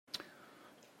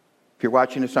If you're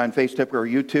watching us on Facebook or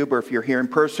YouTube, or if you're here in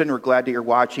person, we're glad that you're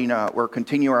watching. We're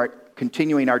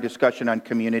continuing our discussion on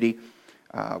community.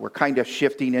 We're kind of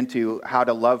shifting into how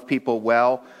to love people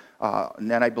well, and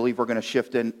then I believe we're going to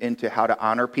shift into how to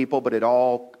honor people, but it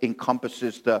all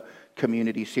encompasses the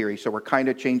community series. So we're kind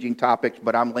of changing topics,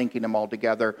 but I'm linking them all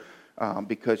together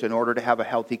because in order to have a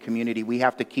healthy community, we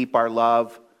have to keep our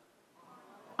love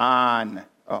on.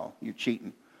 Oh, you're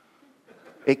cheating.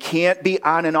 It can't be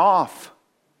on and off.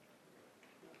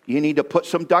 You need to put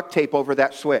some duct tape over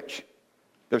that switch.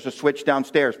 There's a switch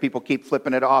downstairs. People keep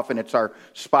flipping it off, and it's our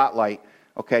spotlight.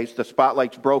 Okay, so the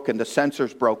spotlight's broken, the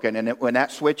sensor's broken, and when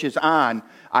that switch is on,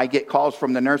 I get calls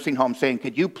from the nursing home saying,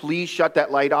 could you please shut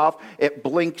that light off? It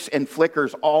blinks and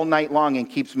flickers all night long and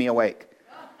keeps me awake.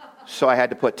 So I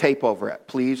had to put tape over it.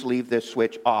 Please leave this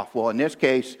switch off. Well, in this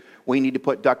case, we need to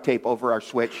put duct tape over our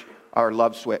switch, our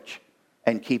love switch,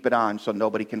 and keep it on so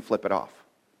nobody can flip it off.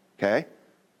 Okay?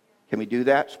 Can we do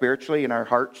that spiritually in our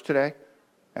hearts today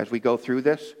as we go through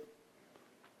this?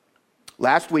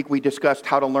 Last week we discussed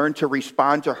how to learn to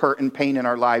respond to hurt and pain in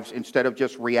our lives instead of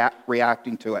just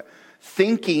reacting to it.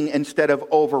 Thinking instead of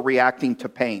overreacting to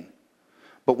pain.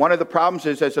 But one of the problems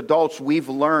is as adults we've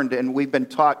learned and we've been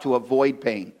taught to avoid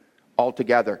pain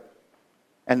altogether.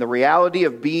 And the reality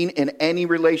of being in any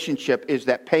relationship is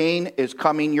that pain is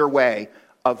coming your way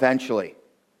eventually.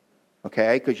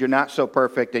 Okay, because you're not so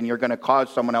perfect and you're going to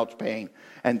cause someone else pain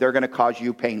and they're going to cause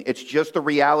you pain. It's just the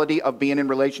reality of being in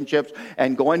relationships,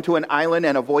 and going to an island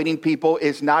and avoiding people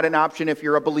is not an option if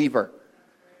you're a believer,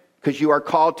 because you are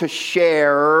called to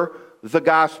share the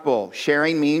gospel.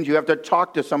 Sharing means you have to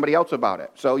talk to somebody else about it.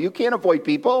 So you can't avoid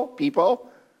people.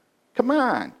 Come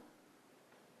on.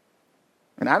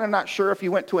 And I'm not sure if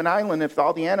you went to an island if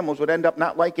all the animals would end up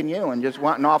not liking you and just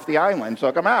wanting off the island.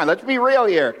 So come on, let's be real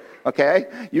here, okay?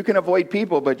 You can avoid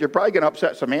people, but you're probably going to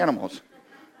upset some animals.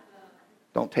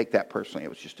 Don't take that personally. It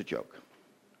was just a joke.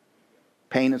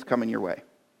 Pain is coming your way.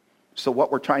 So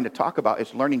what we're trying to talk about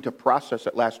is learning to process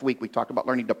it. Last week we talked about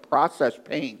learning to process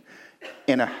pain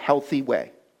in a healthy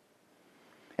way.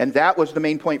 And that was the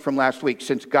main point from last week.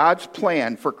 Since God's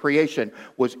plan for creation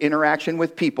was interaction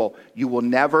with people, you will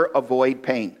never avoid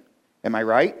pain. Am I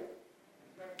right?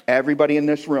 Everybody in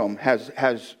this room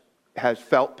has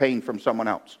felt pain from someone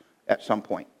else at some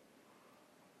point.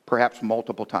 Perhaps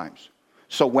multiple times.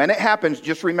 So when it happens,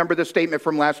 just remember the statement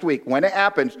from last week. When it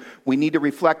happens, we need to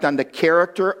reflect on the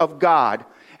character of God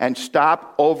and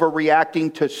stop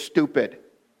overreacting to stupid.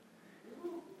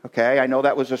 Okay, I know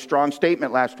that was a strong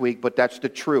statement last week, but that's the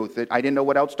truth. I didn't know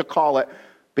what else to call it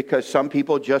because some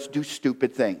people just do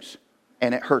stupid things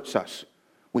and it hurts us.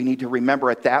 We need to remember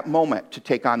at that moment to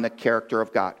take on the character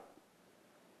of God.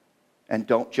 And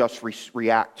don't just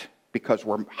react because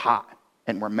we're hot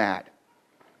and we're mad.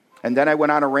 And then I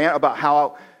went on a rant about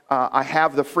how I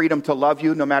have the freedom to love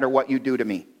you no matter what you do to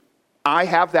me. I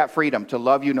have that freedom to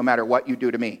love you no matter what you do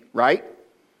to me, right?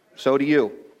 So do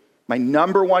you. My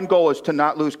number one goal is to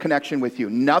not lose connection with you.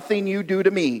 Nothing you do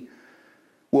to me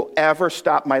will ever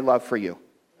stop my love for you.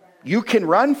 You can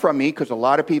run from me, because a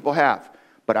lot of people have,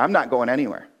 but I'm not going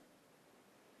anywhere.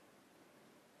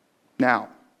 Now,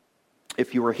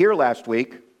 if you were here last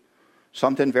week,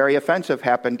 something very offensive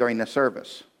happened during the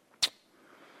service.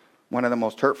 One of the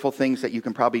most hurtful things that you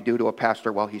can probably do to a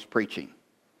pastor while he's preaching.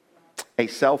 A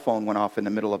cell phone went off in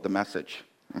the middle of the message.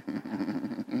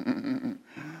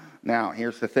 Now,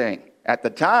 here's the thing. At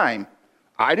the time,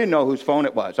 I didn't know whose phone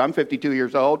it was. I'm 52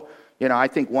 years old. You know, I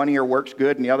think one ear works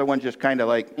good and the other one's just kind of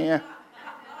like,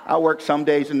 I'll work some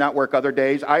days and not work other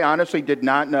days. I honestly did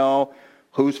not know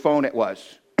whose phone it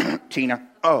was. Tina.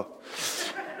 Oh.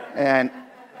 And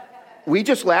we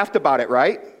just laughed about it,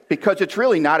 right? Because it's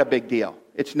really not a big deal.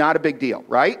 It's not a big deal,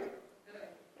 right?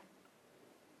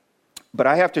 But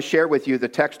I have to share with you the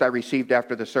text I received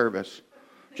after the service.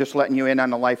 Just letting you in on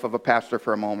the life of a pastor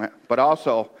for a moment. But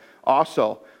also,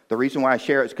 the reason why I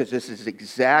share it is because this is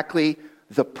exactly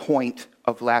the point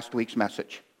of last week's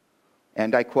message.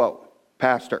 And I quote,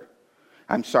 Pastor,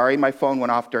 I'm sorry my phone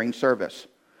went off during service.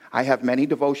 I have many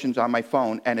devotions on my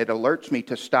phone, and it alerts me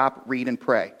to stop, read, and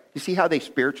pray. You see how they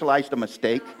spiritualized a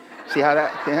mistake? See how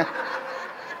that? Yeah.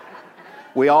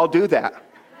 We all do that.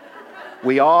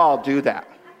 We all do that.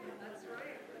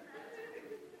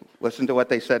 Listen to what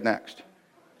they said next.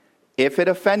 If it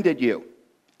offended you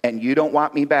and you don't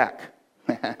want me back,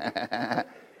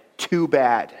 too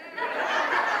bad.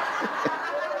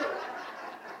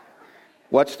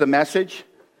 What's the message?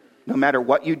 No matter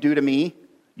what you do to me,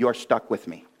 you're stuck with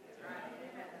me.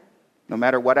 No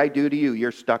matter what I do to you,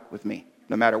 you're stuck with me.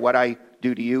 No matter what I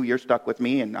do to you, you're stuck with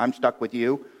me and I'm stuck with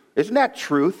you. Isn't that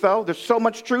truth, though? There's so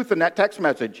much truth in that text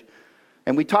message.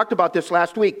 And we talked about this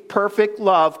last week. Perfect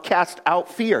love casts out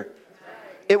fear.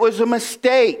 It was a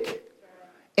mistake,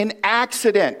 an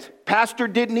accident. Pastor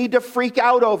didn't need to freak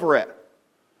out over it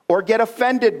or get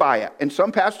offended by it. And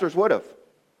some pastors would have,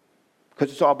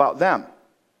 because it's all about them,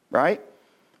 right?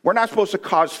 We're not supposed to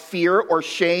cause fear or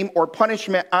shame or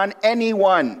punishment on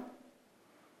anyone.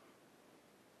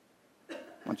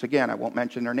 Once again, I won't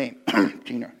mention their name.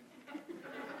 Gina.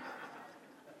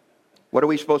 What are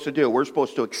we supposed to do? We're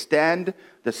supposed to extend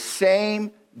the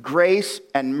same grace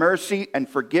and mercy and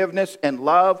forgiveness and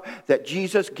love that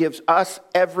Jesus gives us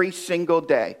every single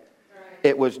day.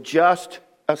 It was just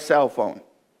a cell phone.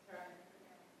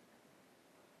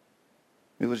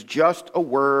 It was just a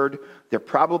word. They're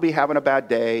probably having a bad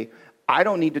day. I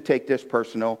don't need to take this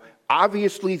personal.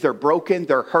 Obviously, they're broken,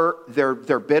 they're hurt,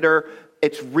 they're bitter.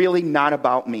 It's really not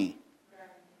about me.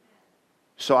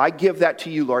 So I give that to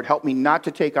you, Lord. Help me not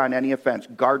to take on any offense.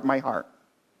 Guard my heart.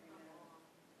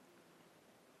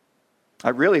 I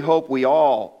really hope we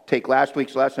all take last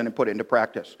week's lesson and put it into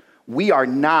practice. We are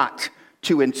not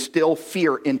to instill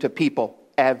fear into people,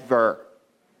 ever.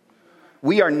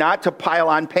 We are not to pile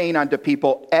on pain onto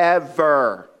people,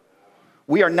 ever.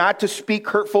 We are not to speak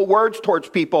hurtful words towards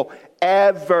people,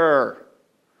 ever.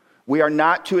 We are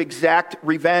not to exact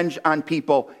revenge on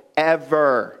people,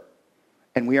 ever.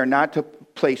 And we are not to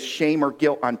place shame or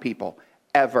guilt on people,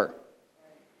 ever.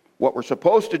 What we're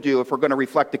supposed to do, if we're going to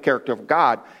reflect the character of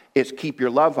God, is keep your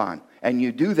love on. And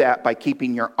you do that by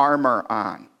keeping your armor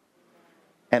on.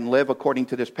 And live according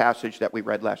to this passage that we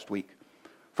read last week.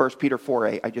 1 Peter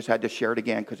 4:8. I just had to share it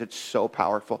again because it's so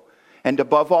powerful. And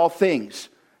above all things,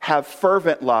 have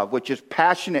fervent love, which is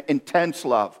passionate, intense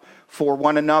love for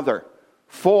one another.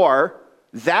 For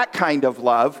that kind of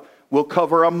love will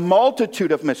cover a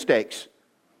multitude of mistakes.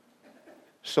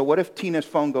 So what if Tina's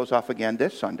phone goes off again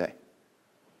this Sunday?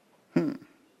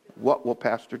 What will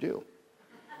Pastor do?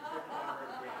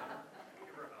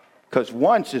 Because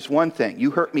once is one thing.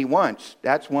 You hurt me once,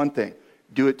 that's one thing.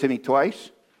 Do it to me twice?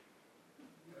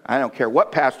 I don't care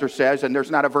what Pastor says, and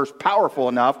there's not a verse powerful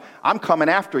enough. I'm coming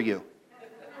after you.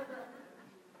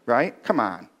 Right? Come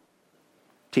on.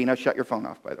 Tina, shut your phone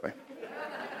off, by the way.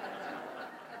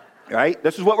 Right?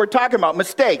 This is what we're talking about.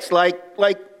 Mistakes, like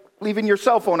leaving your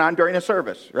cell phone on during a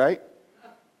service, right?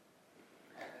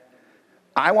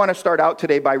 I want to start out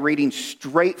today by reading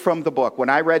straight from the book. When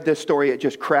I read this story, it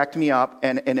just cracked me up,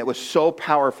 and it was so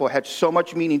powerful. It had so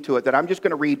much meaning to it that I'm just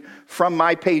going to read from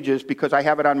my pages because I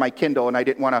have it on my Kindle, and I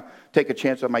didn't want to take a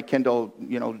chance on my Kindle,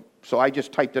 so I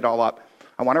just typed it all up.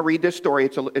 I want to read this story.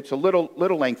 It's a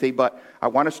little lengthy, but I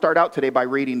want to start out today by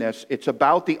reading this. It's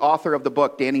about the author of the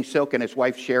book, Danny Silk, and his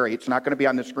wife, Sherry. It's not going to be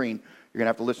on the screen. You're going to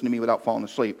have to listen to me without falling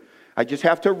asleep. I just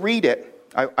have to read it.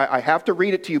 I have to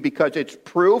read it to you because it's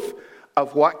proof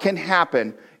of what can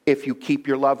happen if you keep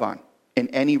your love on in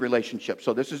any relationship.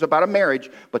 So this is about a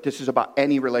marriage, but this is about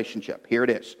any relationship. Here it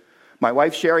is. My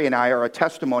wife, Sherry, and I are a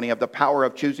testimony of the power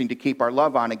of choosing to keep our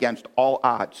love on against all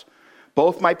odds.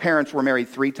 Both my parents were married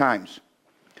 3 times.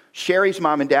 Sherry's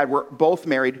mom and dad were both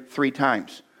married 3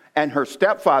 times. And her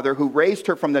stepfather, who raised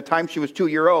her from the time she was 2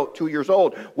 years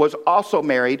old, was also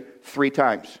married 3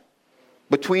 times.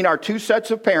 Between our 2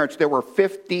 sets of parents, there were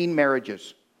 15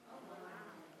 marriages.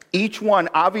 Each one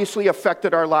obviously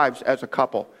affected our lives as a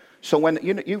couple. So when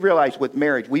you realize with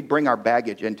marriage, we bring our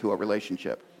baggage into a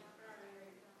relationship.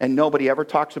 And nobody ever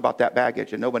talks about that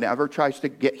baggage, and nobody ever tries to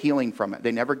get healing from it.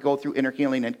 They never go through inner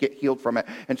healing and get healed from it.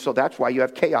 And so that's why you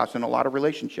have chaos in a lot of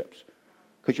relationships,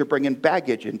 because you're bringing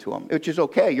baggage into them, which is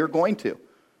okay. You're going to.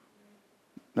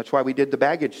 That's why we did the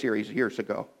baggage series years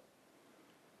ago.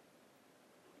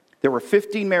 There were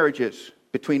 15 marriages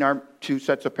between our 2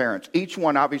 sets of parents, each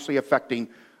one obviously affecting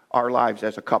our lives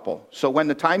as a couple. So when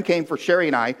the time came for Sherry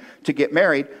and I to get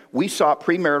married, we sought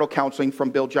premarital counseling from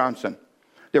Bill Johnson.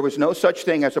 There was no such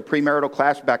thing as a premarital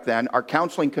class back then. Our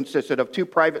counseling consisted of 2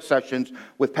 private sessions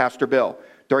with Pastor Bill.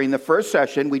 During the first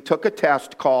session, we took a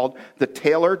test called the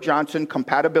Taylor-Johnson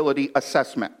Compatibility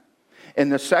Assessment. In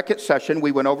the second session,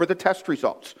 we went over the test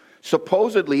results.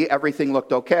 Supposedly, everything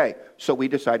looked okay, so we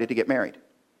decided to get married.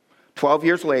 12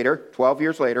 years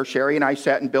later, Sherry and I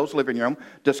sat in Bill's living room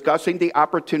discussing the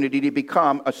opportunity to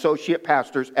become associate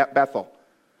pastors at Bethel.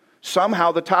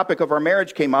 Somehow the topic of our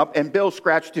marriage came up, and Bill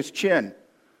scratched his chin.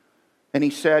 And he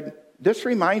said, "This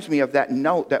reminds me of that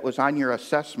note that was on your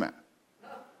assessment."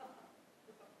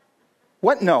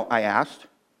 "What note?" I asked.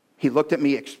 He looked at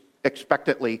me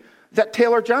expectantly. "That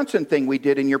Taylor-Johnson thing we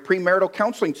did in your premarital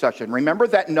counseling session. Remember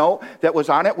that note that was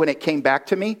on it when it came back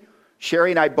to me?"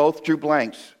 Sherry and I both drew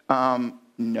blanks.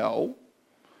 No.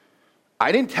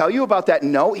 I didn't tell you about that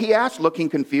note, he asked, looking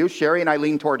confused. Sherry and I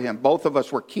leaned toward him. Both of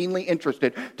us were keenly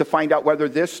interested to find out whether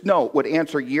this note would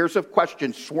answer years of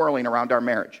questions swirling around our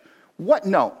marriage. What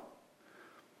note?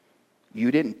 You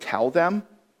didn't tell them?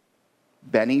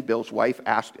 Benny, Bill's wife,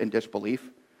 asked in disbelief.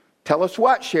 Tell us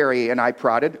what, Sherry and I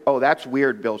prodded. Oh, that's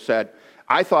weird, Bill said.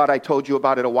 I thought I told you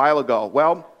about it a while ago.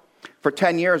 Well, for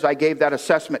 10 years, I gave that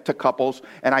assessment to couples,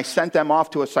 and I sent them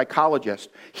off to a psychologist.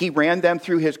 He ran them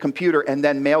through his computer and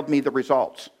then mailed me the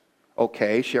results.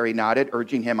 Okay, Sherry nodded,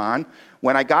 urging him on.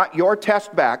 When I got your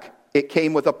test back, it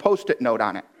came with a Post-it note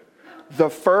on it. The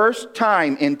first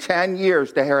time in 10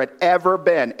 years there had ever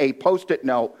been a Post-it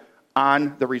note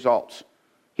on the results.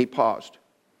 He paused.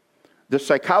 The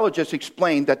psychologist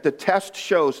explained that the test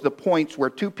shows the points where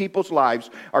two people's lives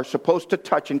are supposed to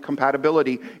touch in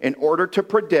compatibility in order to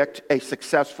predict a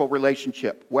successful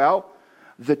relationship. Well,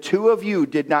 the two of you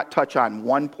did not touch on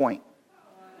one point.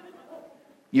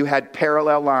 You had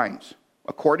parallel lines.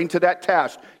 According to that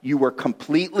test, you were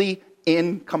completely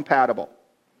incompatible.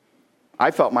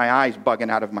 I felt my eyes bugging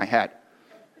out of my head.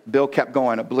 Bill kept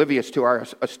going, oblivious to our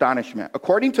astonishment.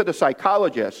 According to the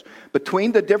psychologist,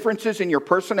 between the differences in your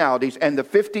personalities and the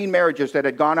 15 marriages that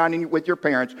had gone on with your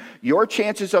parents, your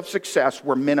chances of success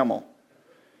were minimal.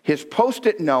 His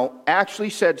Post-it note actually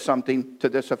said something to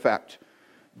this effect.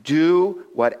 Do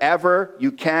whatever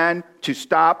you can to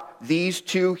stop these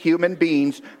two human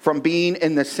beings from being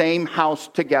in the same house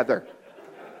together.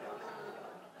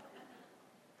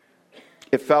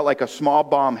 It felt like a small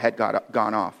bomb had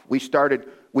gone off. We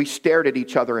stared at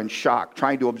each other in shock,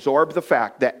 trying to absorb the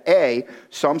fact that A,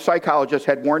 some psychologists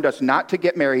had warned us not to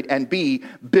get married, and B,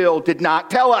 Bill did not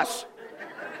tell us.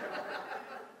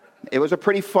 It was a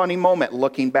pretty funny moment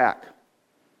looking back.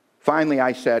 Finally,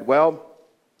 I said, well,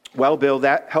 Bill,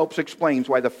 that helps explains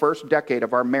why the first decade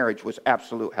of our marriage was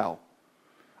absolute hell.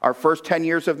 Our first 10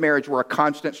 years of marriage were a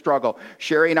constant struggle.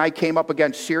 Sherry and I came up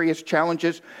against serious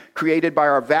challenges created by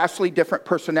our vastly different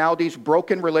personalities,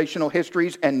 broken relational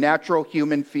histories, and natural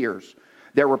human fears.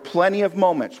 There were plenty of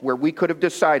moments where we could have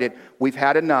decided we've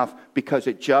had enough because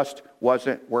it just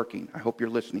wasn't working. I hope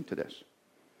you're listening to this.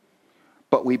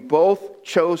 But we both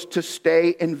chose to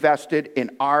stay invested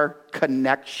in our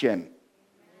connection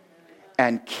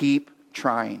and keep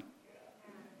trying.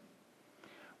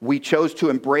 We chose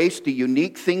to embrace the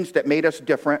unique things that made us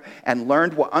different and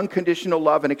learned what unconditional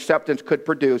love and acceptance could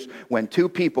produce when two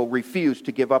people refused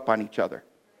to give up on each other.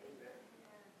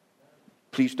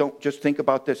 Please don't just think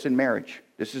about this in marriage.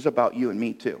 This is about you and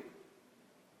me too.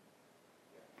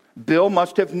 Bill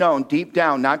must have known deep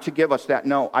down not to give us that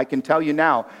no. I can tell you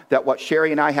now that what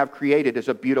Sherry and I have created is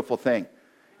a beautiful thing.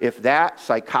 If that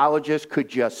psychologist could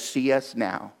just see us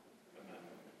now.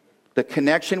 The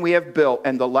connection we have built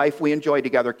and the life we enjoy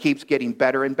together keeps getting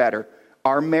better and better.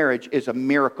 Our marriage is a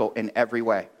miracle in every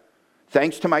way.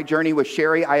 Thanks to my journey with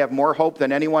Sherry, I have more hope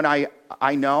than anyone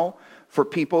I know for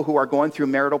people who are going through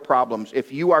marital problems.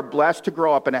 If you are blessed to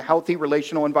grow up in a healthy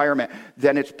relational environment,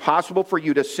 then it's possible for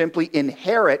you to simply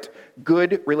inherit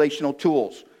good relational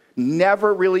tools,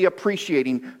 never really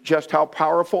appreciating just how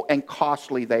powerful and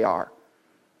costly they are.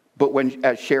 But when,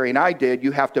 as Sherry and I did,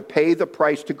 you have to pay the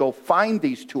price to go find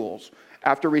these tools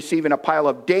after receiving a pile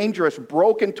of dangerous,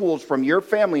 broken tools from your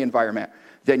family environment,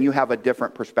 then you have a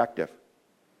different perspective.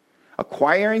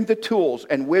 Acquiring the tools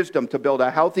and wisdom to build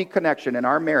a healthy connection in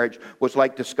our marriage was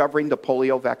like discovering the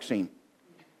polio vaccine.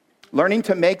 Learning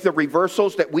to make the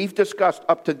reversals that we've discussed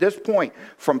up to this point,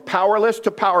 from powerless to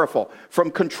powerful,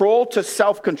 from control to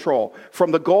self-control,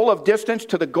 from the goal of distance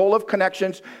to the goal of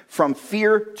connections, from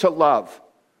fear to love,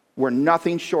 were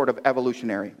nothing short of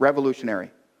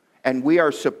revolutionary. And we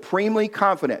are supremely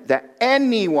confident that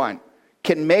anyone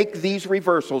can make these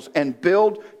reversals and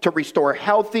build to restore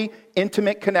healthy,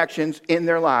 intimate connections in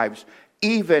their lives,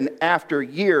 even after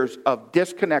years of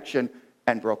disconnection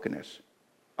and brokenness.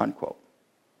 Unquote.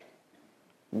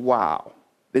 Wow.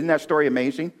 Isn't that story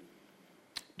amazing?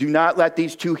 Do not let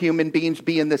these two human beings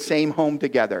be in the same home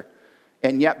together.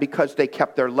 And yet, because they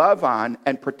kept their love on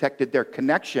and protected their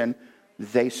connection,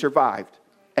 they survived.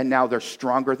 And now they're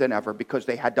stronger than ever because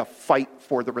they had to fight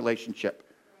for the relationship.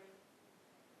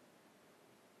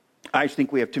 I just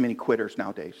think we have too many quitters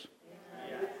nowadays.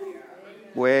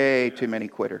 Way too many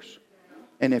quitters.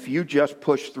 And if you just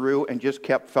pushed through and just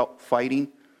kept fighting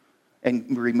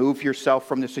and remove yourself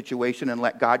from the situation and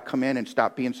let God come in and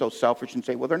stop being so selfish and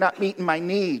say, well, they're not meeting my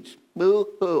needs.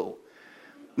 Boo-hoo.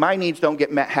 My needs don't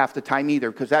get met half the time either,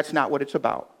 because that's not what it's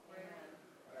about.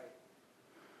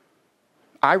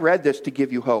 I read this to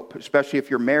give you hope, especially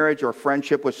if your marriage or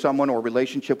friendship with someone or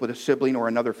relationship with a sibling or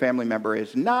another family member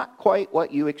is not quite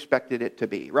what you expected it to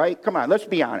be, right? Come on, let's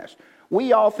be honest.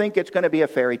 We all think it's going to be a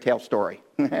fairy tale story.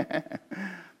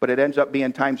 But it ends up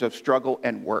being times of struggle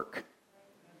and work.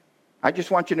 I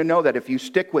just want you to know that if you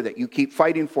stick with it, you keep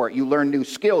fighting for it, you learn new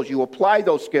skills, you apply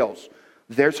those skills,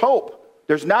 there's hope.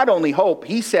 There's not only hope,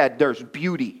 he said there's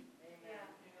beauty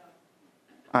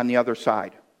on the other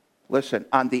side. Listen,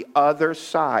 on the other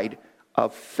side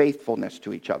of faithfulness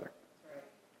to each other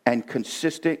and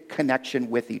consistent connection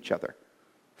with each other.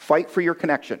 Fight for your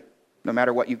connection, no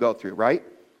matter what you go through, right?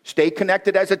 Stay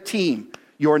connected as a team.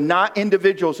 You're not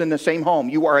individuals in the same home.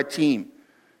 You are a team.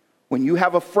 When you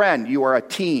have a friend, you are a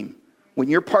team. When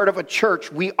you're part of a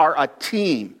church, we are a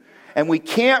team. And we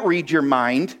can't read your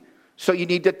mind, so you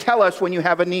need to tell us when you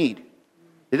have a need.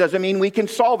 It doesn't mean we can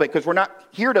solve it, because we're not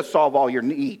here to solve all your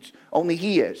needs. Only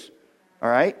he is. All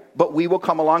right? But we will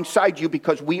come alongside you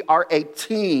because we are a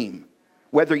team.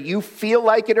 Whether you feel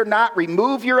like it or not,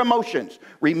 remove your emotions.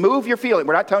 Remove your feelings.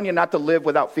 We're not telling you not to live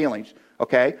without feelings,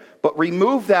 okay? But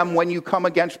remove them when you come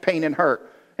against pain and hurt.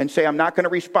 And say, I'm not going to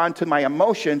respond to my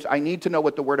emotions. I need to know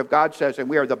what the Word of God says. And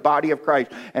we are the body of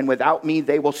Christ. And without me,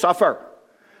 they will suffer.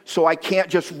 So I can't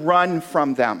just run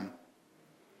from them.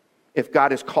 If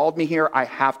God has called me here, I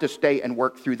have to stay and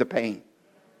work through the pain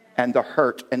and the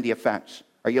hurt and the offense.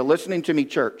 Are you listening to me,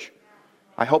 church?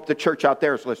 I hope the church out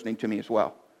there is listening to me as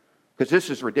well. Because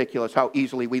this is ridiculous how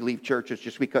easily we leave churches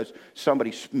just because somebody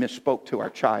misspoke to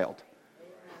our child.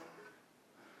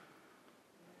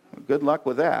 Good luck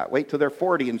with that. Wait till they're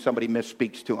 40 and somebody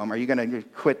misspeaks to them. Are you going to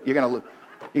quit? You're going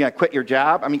to quit your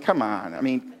job? I mean, come on.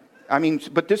 I mean,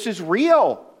 but this is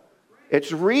real.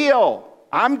 It's real.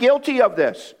 I'm guilty of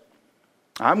this.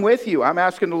 I'm with you. I'm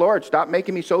asking the Lord, stop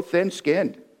making me so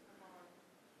thin-skinned.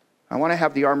 I want to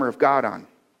have the armor of God on.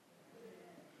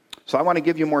 So I want to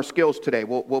give you more skills today.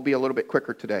 We'll be a little bit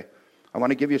quicker today. I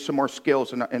want to give you some more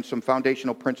skills and some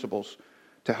foundational principles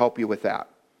to help you with that.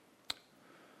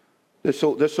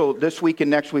 This week and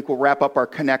next week, we'll wrap up our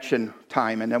connection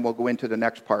time, and then we'll go into the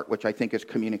next part, which I think is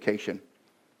communication,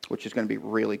 which is going to be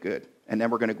really good. And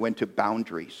then we're going to go into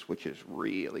boundaries, which is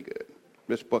really good.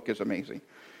 This book is amazing.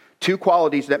 2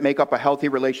 qualities that make up a healthy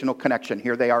relational connection.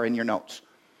 Here they are in your notes.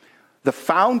 The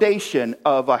foundation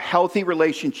of a healthy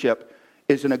relationship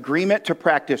is an agreement to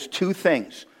practice 2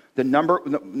 things. The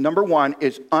number 1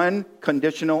 is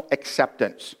unconditional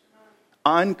acceptance.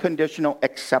 Unconditional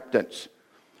acceptance.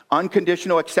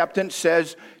 Unconditional acceptance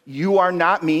says, you are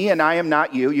not me and I am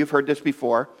not you. You've heard this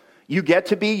before. You get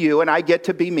to be you and I get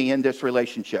to be me in this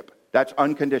relationship. That's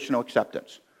unconditional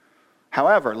acceptance.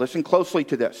 However, listen closely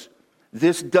to this.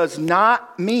 This does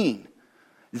not mean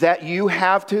that you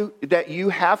have to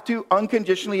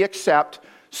unconditionally accept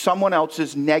someone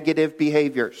else's negative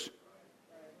behaviors.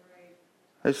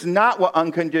 That's not what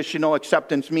unconditional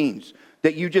acceptance means.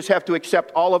 That you just have to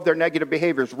accept all of their negative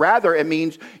behaviors. Rather, it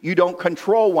means you don't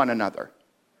control one another.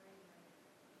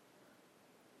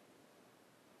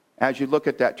 As you look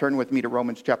at that, turn with me to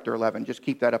Romans chapter 11. Just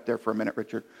keep that up there for a minute,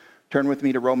 Richard. Turn with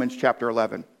me to Romans chapter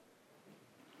 11.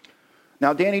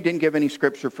 Now, Danny didn't give any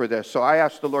scripture for this, so I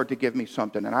asked the Lord to give me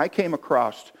something. And I came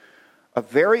across a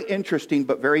very interesting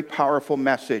but very powerful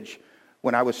message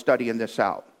when I was studying this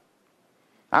out.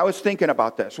 I was thinking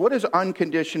about this. What does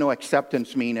unconditional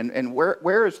acceptance mean? And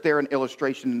where is there an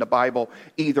illustration in the Bible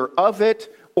either of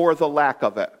it or the lack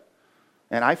of it?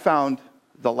 And I found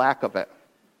the lack of it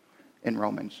in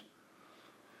Romans.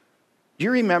 Do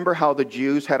you remember how the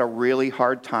Jews had a really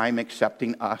hard time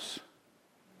accepting us,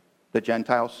 the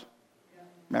Gentiles?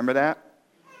 Remember that?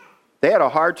 They had a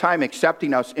hard time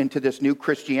accepting us into this new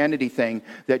Christianity thing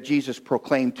that Jesus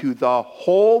proclaimed to the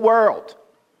whole world.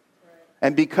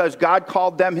 And because God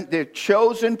called them the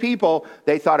chosen people,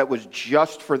 they thought it was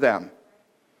just for them.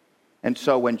 And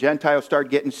so when Gentiles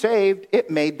started getting saved, it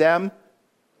made them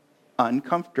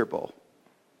uncomfortable.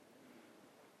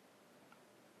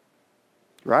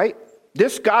 Right?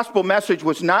 This gospel message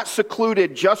was not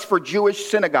secluded just for Jewish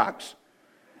synagogues.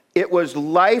 It was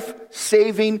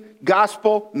life-saving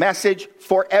gospel message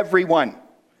for everyone.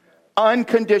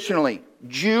 Unconditionally,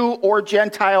 Jew or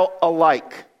Gentile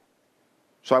alike.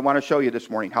 So I want to show you this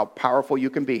morning how powerful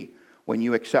you can be when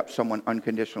you accept someone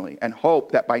unconditionally. And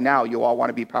hope that by now you all want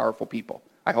to be powerful people.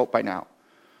 I hope by now.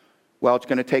 Well, it's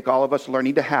going to take all of us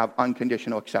learning to have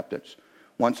unconditional acceptance.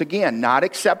 Once again, not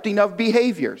accepting of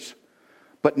behaviors,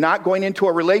 but not going into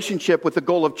a relationship with the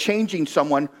goal of changing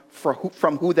someone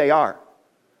from who they are.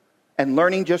 And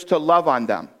learning just to love on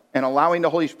them. And allowing the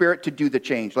Holy Spirit to do the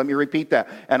change. Let me repeat that.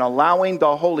 And allowing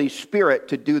the Holy Spirit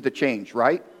to do the change,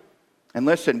 right? And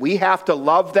listen, we have to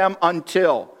love them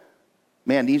until,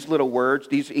 man, these little words,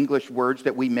 these English words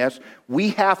that we miss,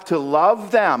 we have to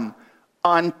love them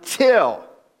until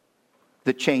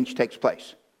the change takes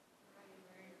place.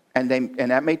 And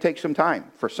that may take some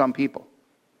time for some people.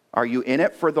 Are you in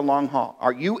it for the long haul?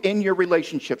 Are you in your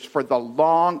relationships for the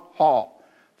long haul?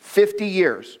 50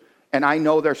 years, and I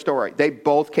know their story. They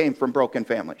both came from broken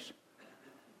families.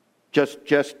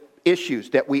 Just issues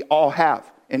that we all have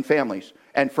in families.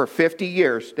 And for 50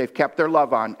 years, they've kept their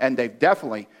love on, and they've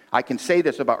definitely, I can say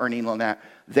this about Ernie and Lynette,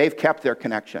 they've kept their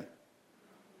connection.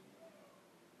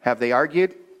 Have they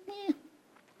argued?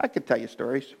 I could tell you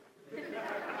stories.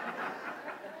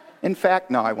 In fact,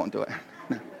 no, I won't do it.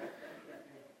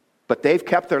 But they've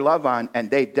kept their love on, and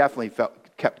they definitely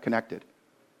kept connected.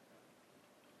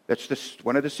 That's just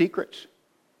one of the secrets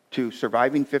to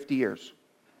surviving 50 years.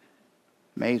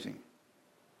 Amazing.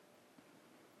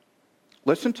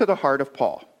 Listen to the heart of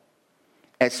Paul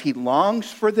as he longs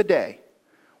for the day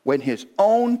when his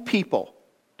own people,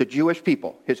 the Jewish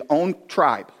people, his own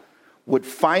tribe, would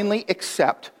finally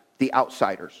accept the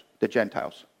outsiders, the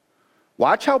Gentiles.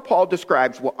 Watch how Paul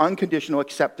describes what unconditional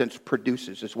acceptance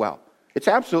produces as well. It's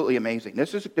absolutely amazing.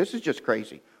 This is just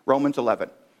crazy. Romans 11,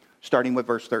 starting with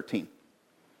verse 13.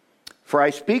 For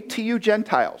I speak to you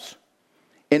Gentiles,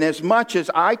 inasmuch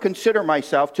as I consider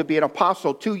myself to be an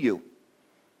apostle to you.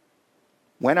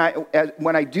 When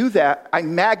I do that, I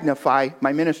magnify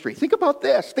my ministry. Think about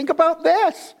this. Think about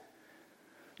this.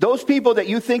 Those people that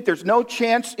you think there's no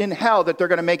chance in hell that they're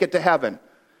going to make it to heaven,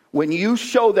 when you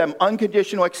show them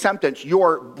unconditional acceptance,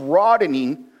 you're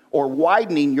broadening or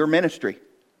widening your ministry.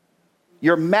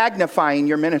 You're magnifying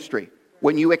your ministry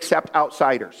when you accept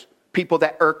outsiders, people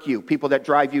that irk you, people that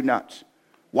drive you nuts.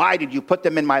 Why did you put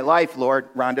them in my life,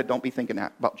 Lord? Rhonda, don't be thinking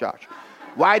that about Josh.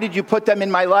 Why did you put them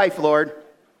in my life, Lord?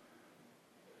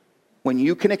 When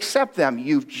you can accept them,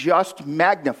 you've just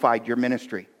magnified your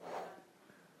ministry.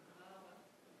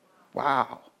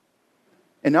 Wow.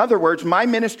 In other words, my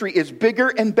ministry is bigger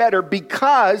and better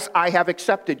because I have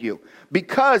accepted you,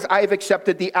 because I have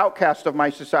accepted the outcast of my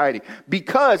society,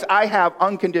 because I have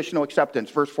unconditional acceptance.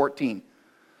 Verse 14.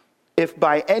 If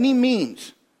by any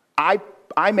means I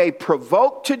may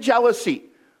provoke to jealousy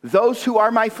those who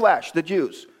are my flesh, the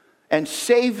Jews, and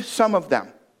save some of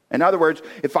them. In other words,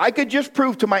 if I could just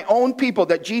prove to my own people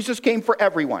that Jesus came for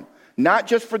everyone, not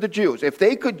just for the Jews. If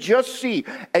they could just see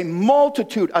a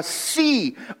multitude, a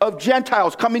sea of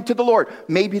Gentiles coming to the Lord,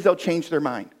 maybe they'll change their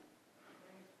mind.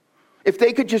 If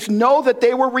they could just know that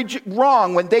they were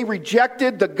wrong when they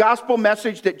rejected the gospel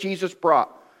message that Jesus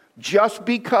brought, just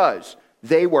because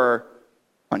they were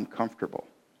uncomfortable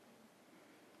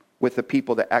with the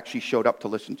people that actually showed up to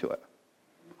listen to it.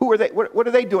 Who are they? What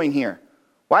are they doing here?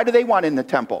 Why do they want in the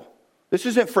temple? This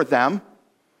isn't for them.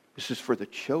 This is for the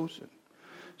chosen.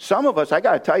 Some of us, I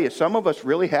got to tell you, some of us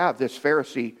really have this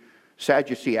Pharisee,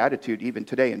 Sadducee attitude even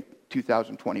today in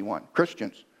 2021.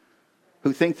 Christians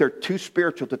who think they're too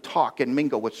spiritual to talk and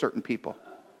mingle with certain people.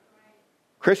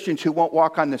 Christians who won't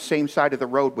walk on the same side of the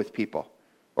road with people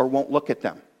or won't look at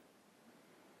them.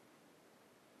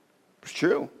 It's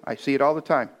true. I see it all the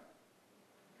time.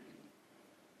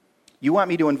 You want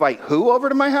me to invite who over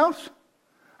to my house?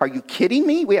 Are you kidding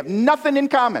me? We have nothing in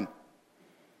common.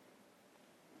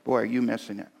 Boy, are you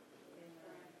missing it.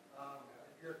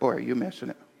 Boy, are you missing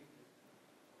it.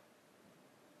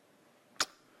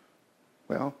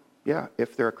 Well, yeah,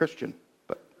 if they're a Christian.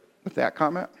 But with that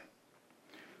comment,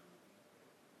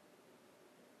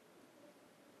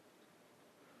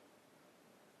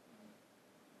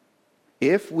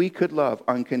 if we could love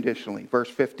unconditionally, verse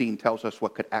 15 tells us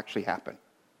what could actually happen.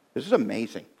 This is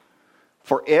amazing.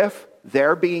 For if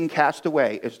their being cast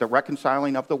away is the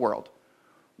reconciling of the world,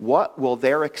 what will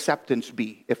their acceptance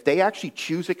be? If they actually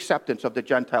choose acceptance of the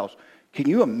Gentiles, can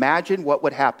you imagine what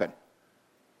would happen?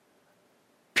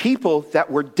 People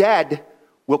that were dead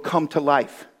will come to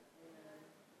life.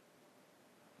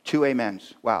 2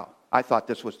 amens. Wow. I thought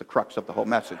this was the crux of the whole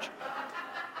message.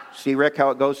 See, Rick, how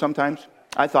it goes sometimes?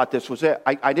 I thought this was it.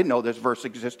 I didn't know this verse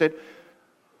existed.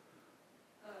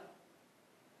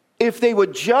 If they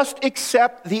would just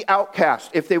accept the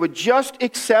outcast, if they would just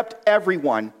accept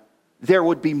everyone, there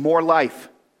would be more life,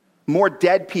 more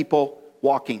dead people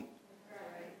walking,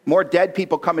 more dead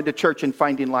people coming to church and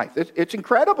finding life. It's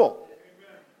incredible.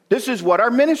 This is what our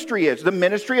ministry is, the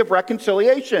ministry of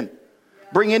reconciliation,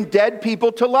 bringing dead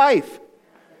people to life.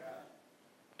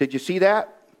 Did you see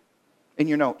that in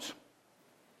your notes?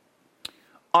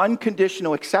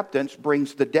 Unconditional acceptance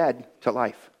brings the dead to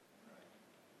life.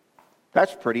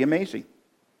 That's pretty amazing.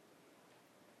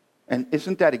 And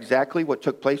isn't that exactly what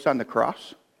took place on the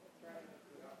cross?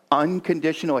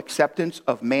 Unconditional acceptance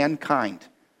of mankind.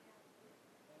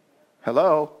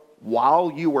 Hello?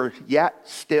 While you were yet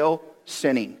still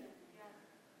sinning.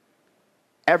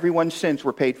 Everyone's sins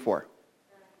were paid for.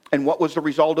 And what was the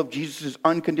result of Jesus'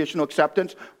 unconditional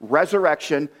acceptance?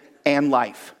 Resurrection and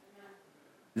life.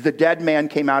 The dead man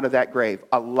came out of that grave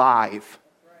alive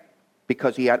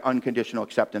because he had unconditional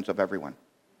acceptance of everyone.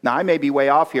 Now, I may be way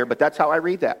off here, but that's how I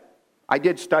read that. I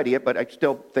did study it, but I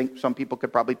still think some people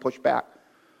could probably push back.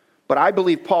 But I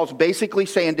believe Paul's basically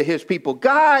saying to his people,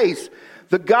 guys,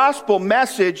 the gospel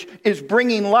message is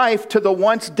bringing life to the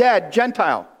once dead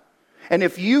Gentile. And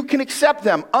if you can accept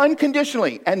them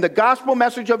unconditionally and the gospel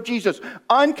message of Jesus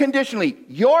unconditionally,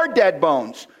 your dead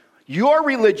bones, your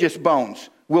religious bones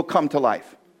will come to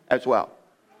life as well.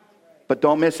 But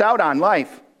don't miss out on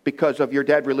life because of your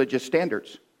dead religious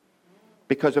standards,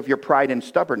 because of your pride and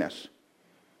stubbornness.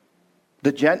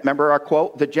 Remember our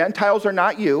quote? The Gentiles are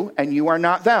not you, and you are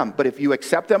not them. But if you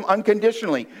accept them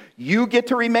unconditionally, you get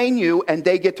to remain you, and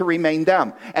they get to remain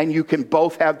them. And you can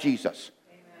both have Jesus.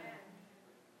 Amen.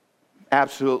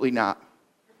 Absolutely not.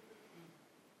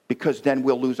 Because then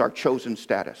we'll lose our chosen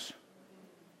status.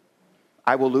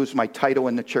 I will lose my title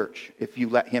in the church if you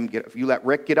let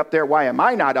Rick get up there. Why am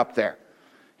I not up there?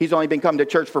 He's only been coming to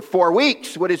church for 4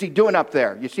 weeks. What is he doing up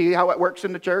there? You see how it works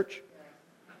in the church?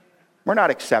 We're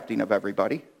not accepting of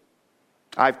everybody.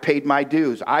 I've paid my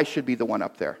dues. I should be the one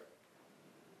up there.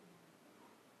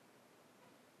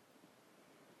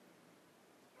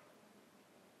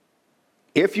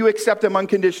 If you accept them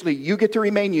unconditionally, you get to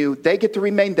remain you, they get to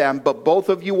remain them, but both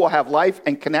of you will have life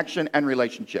and connection and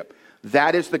relationship.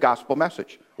 That is the gospel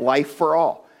message. Life for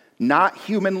all. Not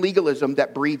human legalism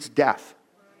that breeds death.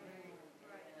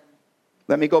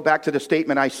 Let me go back to the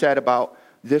statement I said about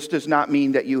this does not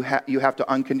mean that you have to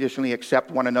unconditionally accept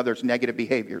one another's negative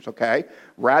behaviors, okay?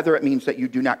 Rather, it means that you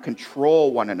do not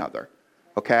control one another,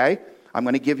 okay? I'm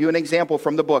going to give you an example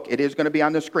from the book. It is going to be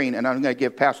on the screen, and I'm going to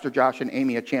give Pastor Josh and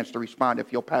Amy a chance to respond.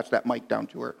 If you'll pass that mic down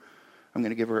to her, I'm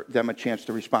going to give them a chance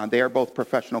to respond. They are both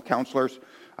professional counselors.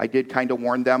 I did kind of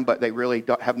warn them, but they really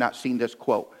have not seen this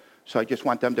quote. So I just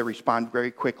want them to respond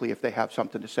very quickly if they have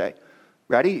something to say.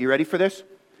 Ready? You ready for this?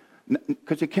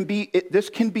 Because this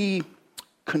can be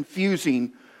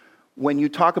confusing when you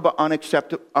talk about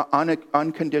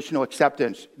unconditional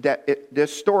acceptance,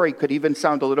 this story could even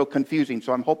sound a little confusing.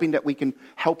 So I'm hoping that we can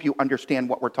help you understand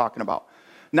what we're talking about.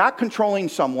 Not controlling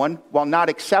someone while not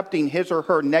accepting his or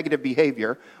her negative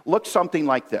behavior looks something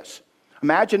like this.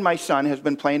 Imagine my son has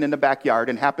been playing in the backyard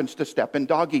and happens to step in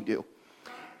doggy doo.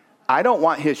 I don't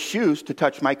want his shoes to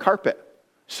touch my carpet,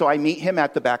 so I meet him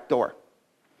at the back door.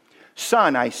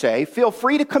 Son, I say, feel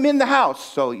free to come in the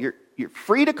house. So you're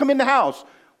free to come in the house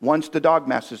once the dog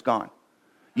mess is gone.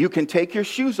 You can take your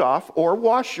shoes off or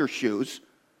wash your shoes.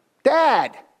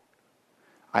 Dad,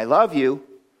 I love you.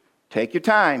 Take your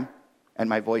time. And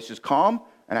my voice is calm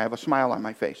and I have a smile on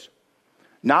my face.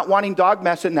 Not wanting dog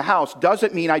mess in the house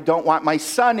doesn't mean I don't want my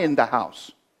son in the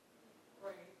house.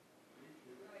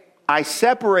 I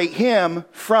separate him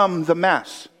from the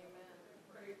mess.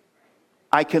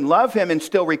 I can love him and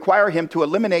still require him to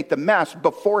eliminate the mess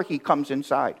before he comes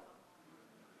inside.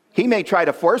 He may try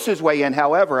to force his way in,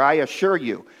 however, I assure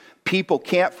you, people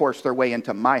can't force their way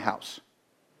into my house,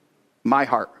 my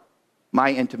heart,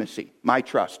 my intimacy, my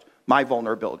trust, my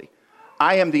vulnerability.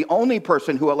 I am the only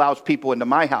person who allows people into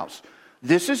my house.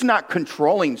 This is not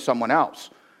controlling someone else.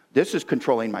 This is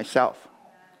controlling myself.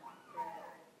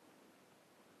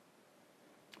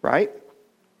 Right?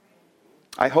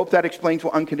 I hope that explains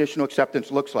what unconditional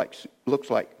acceptance looks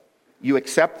like. You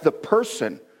accept the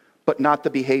person, but not the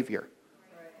behavior.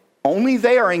 Only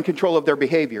they are in control of their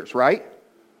behaviors, right?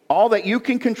 All that you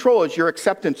can control is your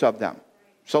acceptance of them.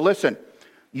 So listen,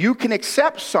 you can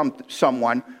accept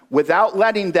someone without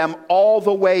letting them all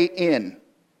the way in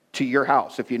to your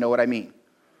house, if you know what I mean.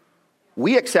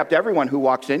 We accept everyone who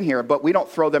walks in here, but we don't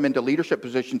throw them into leadership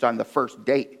positions on the first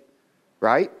date,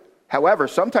 right? However,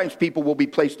 sometimes people will be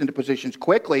placed into positions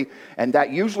quickly, and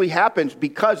that usually happens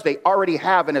because they already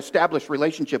have an established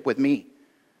relationship with me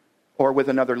or with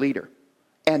another leader.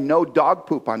 And no dog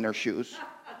poop on their shoes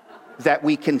that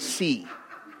we can see.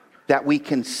 That we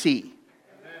can see.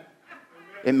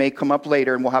 It may come up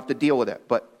later and we'll have to deal with it.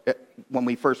 But when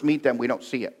we first meet them, we don't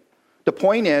see it. The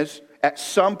point is, at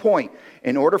some point,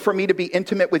 in order for me to be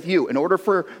intimate with you, in order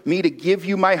for me to give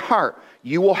you my heart,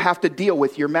 you will have to deal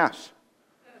with your mess.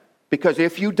 Because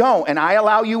if you don't, and I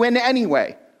allow you in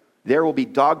anyway, there will be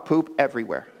dog poop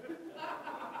everywhere.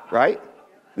 Right?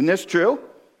 Isn't this true?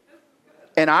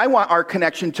 And I want our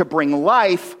connection to bring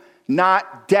life,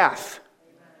 not death.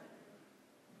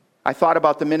 I thought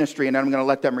about the ministry, and I'm going to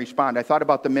let them respond. I thought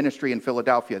about the ministry in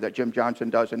Philadelphia that Jim Johnson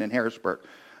does and in Harrisburg.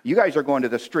 You guys are going to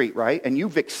the street, right? And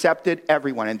you've accepted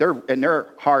everyone, and they're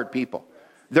hard people.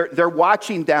 They're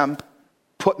watching them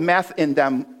put meth in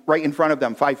them right in front of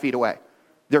them 5 feet away.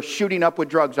 They're shooting up with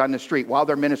drugs on the street while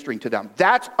they're ministering to them.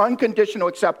 That's unconditional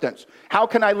acceptance. How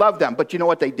can I love them? But you know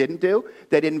what they didn't do?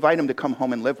 They didn't invite them to come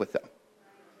home and live with them.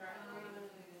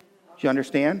 Do you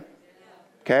understand?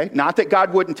 Okay? Not that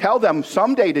God wouldn't tell them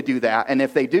someday to do that, and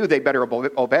if they do, they better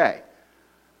obey.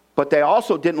 But they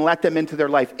also didn't let them into their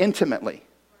life intimately.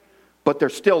 But they're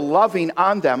still loving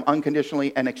on them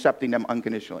unconditionally and accepting them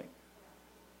unconditionally.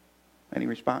 Any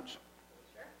response?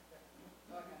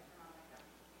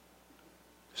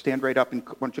 Stand right up, and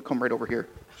why don't you come right over here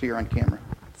so you're on camera.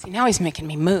 See, now he's making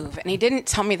me move. And he didn't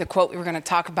tell me the quote we were going to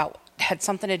talk about had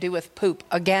something to do with poop.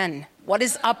 Again, what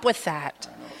is up with that?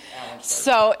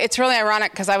 So it's really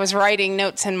ironic because I was writing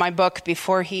notes in my book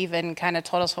before he even kind of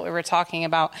told us what we were talking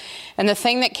about. And the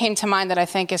thing that came to mind that I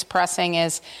think is pressing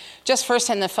is just first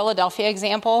in the Philadelphia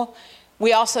example,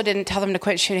 we also didn't tell them to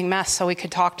quit shooting meth so we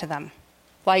could talk to them.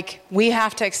 Like, we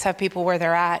have to accept people where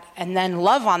they're at and then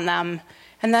love on them.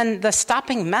 And then the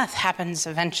stopping meth happens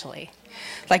eventually.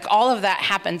 Like, all of that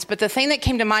happens. But the thing that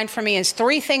came to mind for me is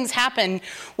 3 things happen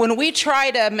when we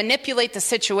try to manipulate the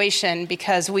situation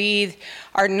because we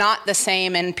are not the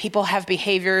same and people have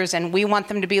behaviors and we want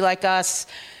them to be like us.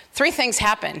 3 things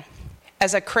happen.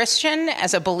 As a Christian,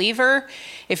 as a believer,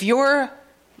 if you're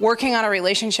working on a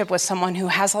relationship with someone who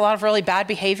has a lot of really bad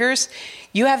behaviors,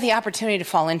 you have the opportunity to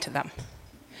fall into them.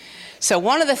 So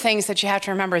one of the things that you have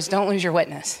to remember is don't lose your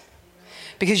witness.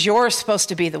 Because you're supposed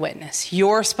to be the witness.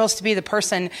 You're supposed to be the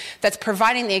person that's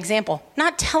providing the example.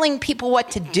 Not telling people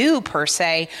what to do per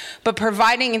se, but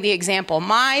providing the example.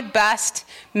 My best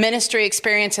ministry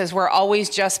experiences were always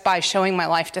just by showing my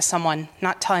life to someone,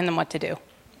 not telling them what to do.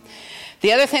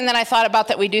 The other thing that I thought about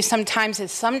that we do sometimes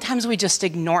is sometimes we just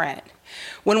ignore it.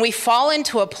 When we fall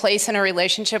into a place in a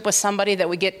relationship with somebody that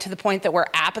we get to the point that we're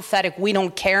apathetic, we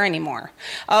don't care anymore.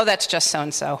 Oh, that's just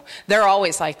so-and-so. They're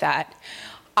always like that.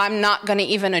 I'm not going to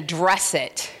even address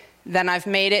it. Then I've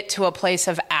made it to a place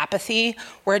of apathy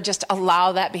where just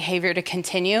allow that behavior to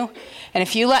continue. And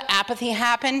if you let apathy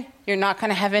happen, you're not going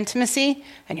to have intimacy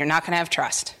and you're not going to have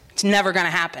trust. It's never going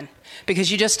to happen because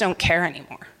you just don't care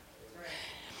anymore.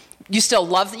 You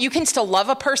can still love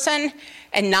a person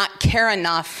and not care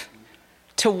enough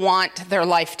to want their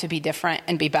life to be different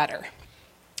and be better.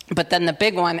 But then the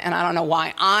big one, and I don't know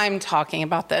why I'm talking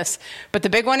about this, but the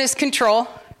big one is control.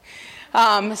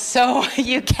 So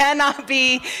you cannot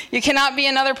be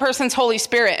another person's Holy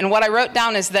Spirit. And what I wrote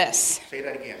down is this. Say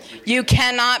that again. You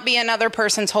cannot be another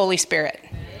person's Holy Spirit.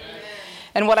 Amen.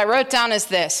 And what I wrote down is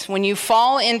this. When you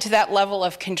fall into that level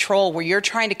of control where you're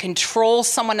trying to control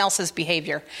someone else's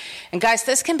behavior. And guys,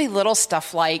 this can be little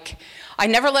stuff like, I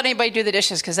never let anybody do the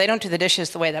dishes because they don't do the dishes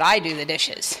the way that I do the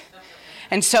dishes.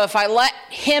 And so if I let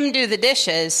him do the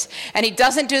dishes and he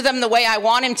doesn't do them the way I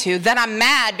want him to, then I'm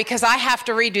mad because I have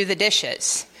to redo the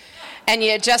dishes. And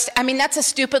that's a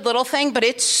stupid little thing, but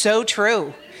it's so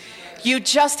true. You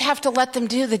just have to let them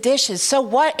do the dishes. So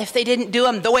what if they didn't do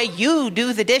them the way you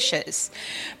do the dishes?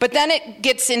 But then it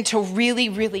gets into really,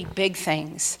 really big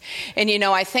things. And,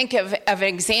 I think of an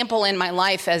example in my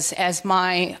life as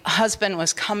my husband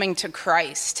was coming to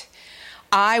Christ.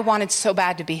 I wanted so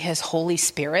bad to be his Holy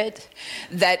Spirit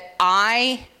that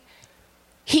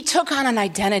he took on an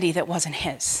identity that wasn't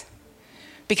his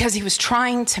because he was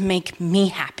trying to make me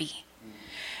happy.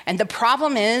 And the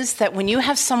problem is that when you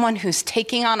have someone who's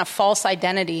taking on a false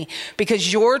identity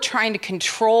because you're trying to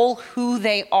control who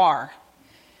they are,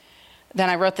 then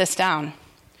I wrote this down.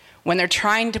 When they're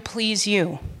trying to please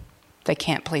you, they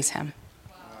can't please him.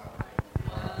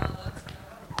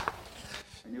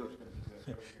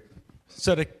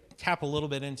 So to tap a little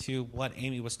bit into what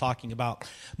Amy was talking about,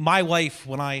 my wife,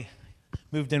 when I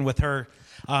moved in with her,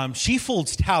 she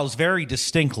folds towels very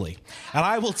distinctly. And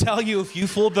I will tell you, if you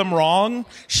fold them wrong,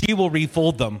 she will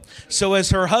refold them. So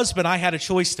as her husband, I had a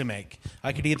choice to make.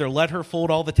 I could either let her fold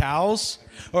all the towels,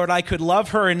 or I could love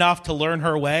her enough to learn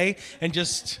her way, and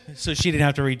just so she didn't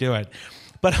have to redo it.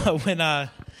 But when I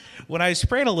was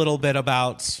praying a little bit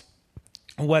about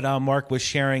what Mark was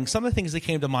sharing, some of the things that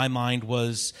came to my mind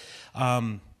was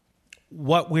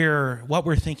what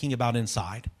we're thinking about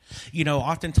inside.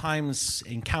 Oftentimes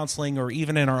in counseling or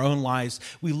even in our own lives,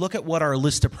 we look at what our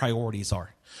list of priorities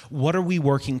are. What are we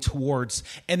working towards?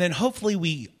 And then hopefully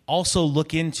we also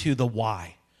look into the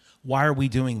why. Why are we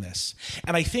doing this?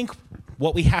 And I think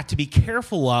what we have to be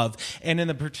careful of, and in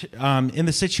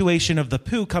the situation of the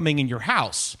poo coming in your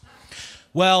house,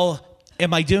 well,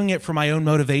 am I doing it for my own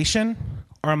motivation,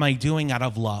 or am I doing out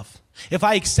of love? If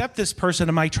I accept this person,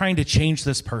 am I trying to change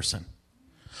this person?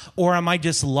 Or am I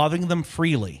just loving them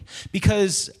freely?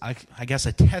 Because I guess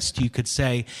a test, you could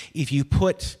say, if you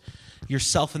put,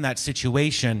 yourself in that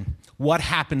situation, what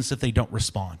happens if they don't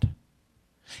respond?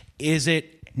 Is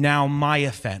it now my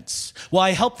offense? Well,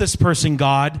 I helped this person,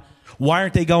 God. Why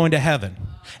aren't they going to heaven?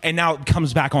 And now it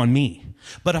comes back on me.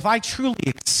 But if I truly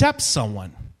accept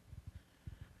someone,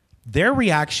 their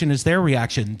reaction is their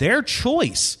reaction. Their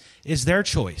choice is their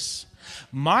choice.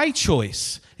 My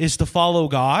choice is to follow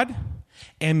God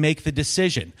and make the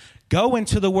decision. Go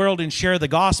into the world and share the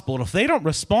gospel. And if they don't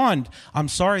respond, I'm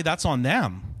sorry, that's on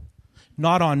them,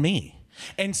 not on me.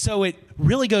 And so it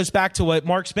really goes back to what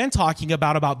Mark's been talking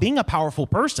about being a powerful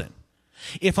person.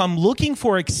 If I'm looking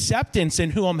for acceptance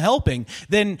in who I'm helping,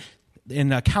 then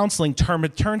in a counseling term,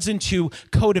 it turns into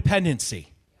codependency.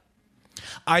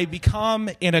 I become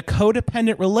in a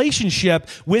codependent relationship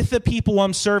with the people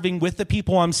I'm serving, with the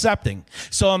people I'm accepting.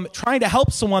 So I'm trying to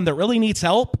help someone that really needs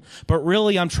help, but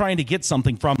really I'm trying to get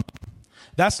something from them.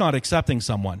 That's not accepting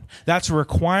someone. That's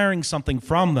requiring something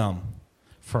from them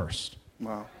first.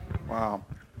 Wow. Wow.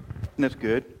 Isn't this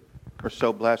good? We're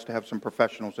so blessed to have some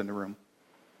professionals in the room.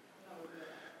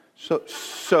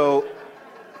 So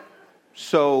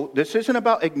this isn't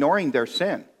about ignoring their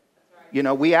sin. You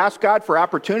know, we ask God for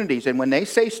opportunities, and when they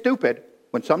say stupid,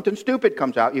 when something stupid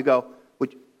comes out, you go,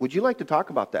 would you like to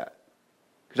talk about that?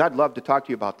 Because I'd love to talk to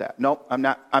you about that. No, I'm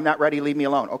not ready. Leave me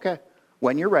alone. Okay.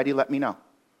 When you're ready, let me know.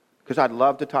 Because I'd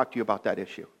love to talk to you about that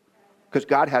issue. Because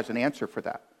God has an answer for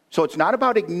that. So it's not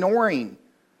about ignoring.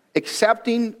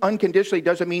 Accepting unconditionally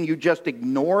doesn't mean you just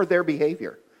ignore their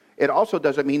behavior. It also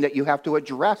doesn't mean that you have to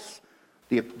address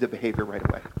the behavior right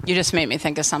away. You just made me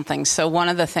think of something. So one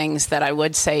of the things that I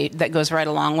would say that goes right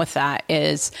along with that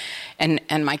is,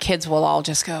 and my kids will all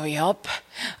just go, yup.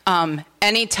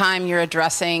 Anytime you're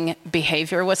addressing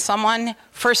behavior with someone,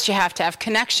 first you have to have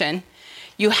connection.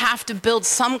 You have to build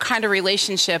some kind of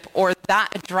relationship, or that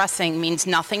addressing means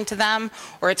nothing to them,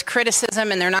 or it's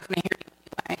criticism and they're not going to hear you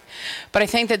anyway. But I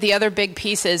think that the other big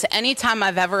piece is anytime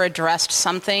I've ever addressed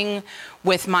something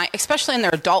with especially in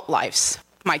their adult lives,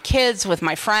 my kids, with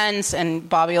my friends, and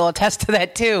Bobby will attest to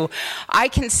that too, I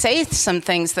can say some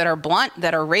things that are blunt,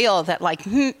 that are real, that like,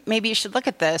 maybe you should look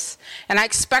at this. And I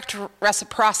expect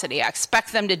reciprocity. I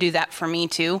expect them to do that for me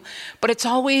too. But it's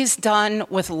always done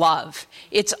with love.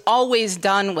 It's always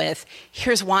done with,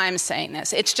 here's why I'm saying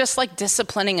this. It's just like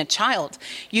disciplining a child.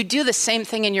 You do the same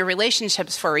thing in your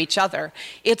relationships for each other.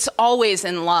 It's always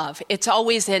in love. It's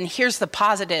always in, here's the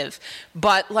positive,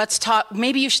 but let's talk,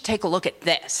 maybe you should take a look at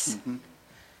this. Mm-hmm.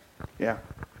 Yeah.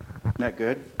 Isn't that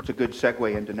good? It's a good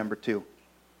segue into number 2.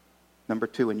 Number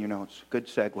 2 in your notes. Good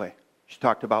segue. She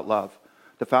talked about love.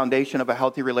 The foundation of a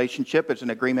healthy relationship is an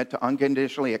agreement to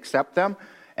unconditionally accept them.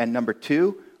 And number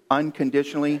 2,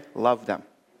 unconditionally love them.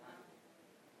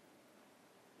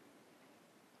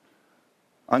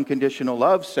 Unconditional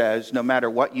love says, no matter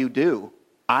what you do,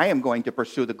 I am going to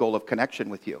pursue the goal of connection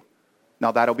with you.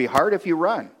 Now, that'll be hard if you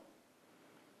run.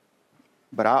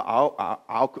 But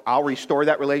I'll restore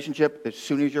that relationship as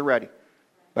soon as you're ready.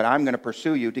 But I'm going to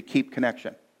pursue you to keep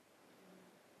connection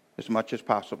as much as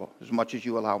possible, as much as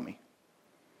you allow me.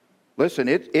 Listen,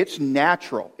 it's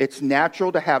natural. It's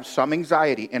natural to have some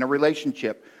anxiety in a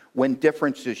relationship when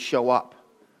differences show up.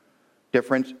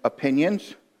 Different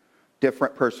opinions,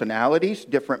 different personalities,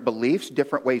 different beliefs,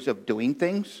 different ways of doing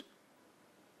things.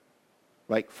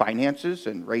 Like finances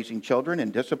and raising children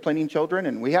and disciplining children.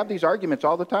 And we have these arguments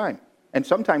all the time. And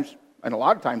sometimes, and a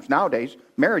lot of times nowadays,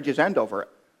 marriages end over it.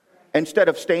 Instead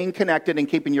of staying connected and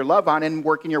keeping your love on and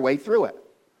working your way through it.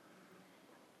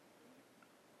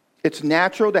 It's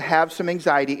natural to have some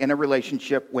anxiety in a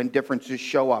relationship when differences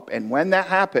show up. And when that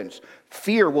happens,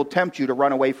 fear will tempt you to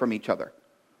run away from each other.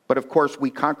 But of course,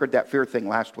 we conquered that fear thing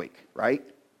last week, right?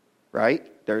 Right?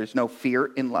 There is no fear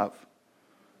in love.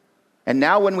 And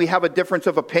now when we have a difference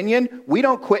of opinion, we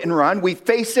don't quit and run. We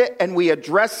face it and we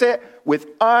address it with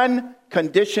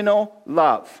unconditional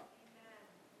love.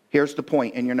 Here's the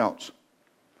point in your notes.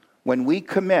 When we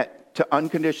commit to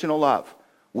unconditional love,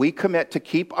 we commit to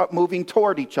keep moving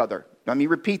toward each other. Let me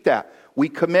repeat that. We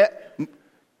commit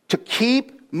to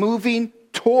keep moving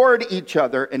toward each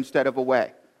other instead of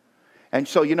away. And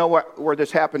so you know what? Where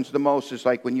this happens the most is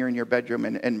like when you're in your bedroom.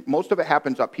 And most of it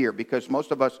happens up here because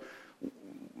most of us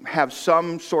have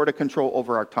some sort of control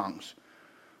over our tongues.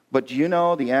 But do you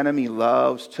know the enemy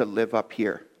loves to live up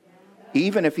here?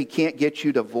 Even if he can't get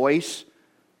you to voice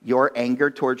your anger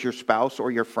towards your spouse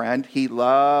or your friend, he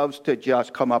loves to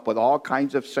just come up with all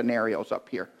kinds of scenarios up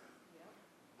here.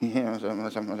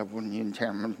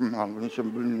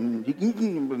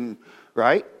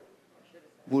 Right?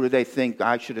 What do they think?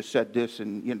 I should have said this,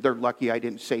 and they're lucky I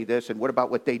didn't say this, and what about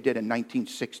what they did in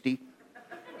 1960?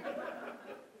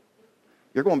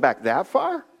 You're going back that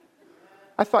far?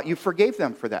 I thought you forgave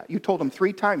them for that. You told them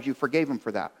 3 times you forgave them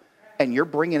for that. And you're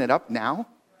bringing it up now?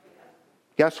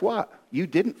 Guess what? You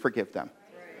didn't forgive them.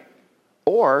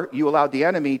 Or you allowed the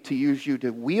enemy to use you to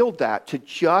wield that to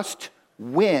just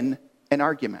win an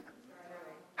argument.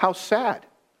 How sad.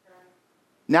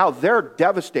 Now they're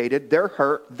devastated, they're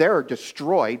hurt, they're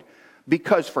destroyed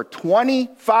because for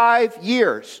 25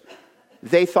 years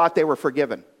they thought they were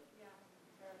forgiven.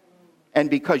 And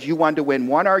because you wanted to win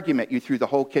one argument, you threw the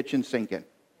whole kitchen sink in.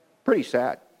 Pretty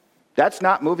sad. That's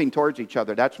not moving towards each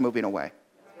other, that's moving away.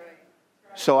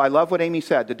 So I love what Amy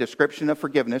said, the description of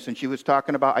forgiveness, and she was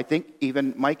talking about, I think,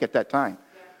 even Mike at that time.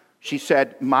 She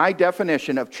said, my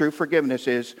definition of true forgiveness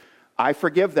is, I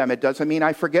forgive them. It doesn't mean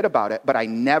I forget about it, but I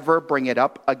never bring it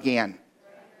up again.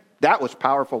 That was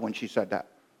powerful when she said that.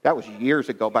 That was years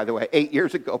ago, by the way, 8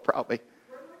 years ago probably.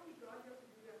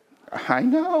 I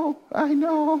know.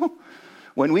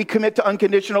 When we commit to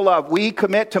unconditional love, we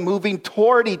commit to moving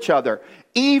toward each other,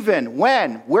 even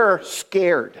when we're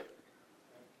scared.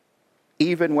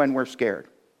 Even when we're scared.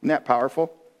 Isn't that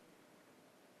powerful?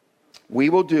 We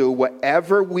will do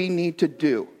whatever we need to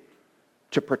do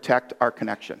to protect our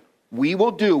connection. We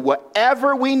will do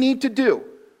whatever we need to do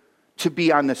to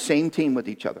be on the same team with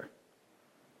each other.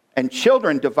 And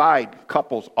children divide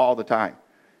couples all the time.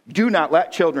 Do not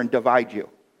let children divide you.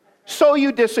 So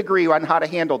you disagree on how to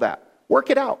handle that. Work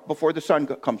it out before the sun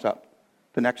comes up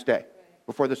the next day.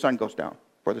 Before the sun goes down.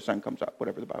 Before the sun comes up.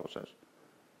 Whatever the Bible says.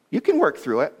 You can work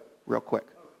through it. Real quick.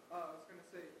 I was going to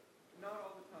say, not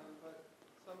all the time, but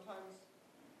sometimes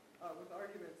with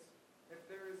arguments, if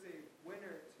there is a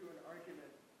winner to an argument,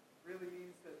 really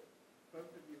means that both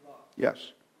of you lost.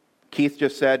 Yes. Keith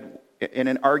just said, in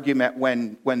an argument,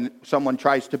 when someone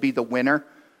tries to be the winner,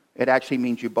 it actually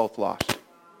means you both lost.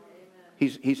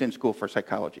 He's in school for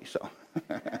psychology, so.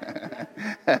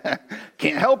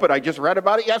 Can't help it. I just read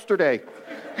about it yesterday.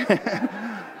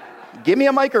 Give me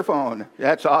a microphone.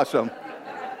 That's awesome.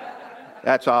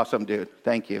 That's awesome, dude.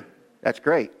 Thank you. That's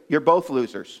great. You're both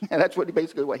losers. And that's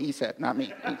basically what he said, not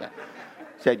me. He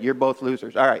said, you're both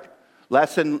losers. All right.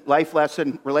 Life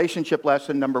lesson, relationship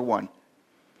lesson number 1.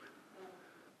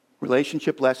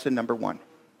 Relationship lesson number 1.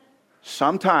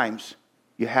 Sometimes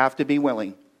you have to be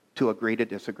willing to agree to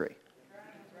disagree.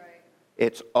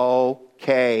 It's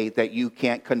okay that you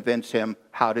can't convince him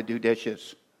how to do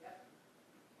dishes.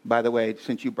 By the way,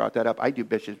 since you brought that up, I do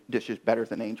dishes better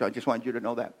than Angel. I just wanted you to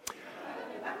know that.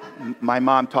 My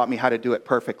mom taught me how to do it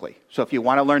perfectly. So if you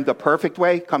want to learn the perfect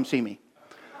way, come see me.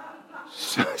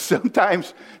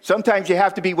 Sometimes you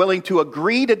have to be willing to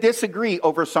agree to disagree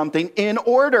over something in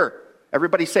order.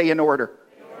 Everybody say in order.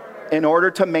 In order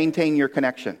to maintain your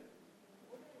connection.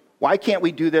 Why can't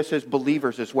we do this as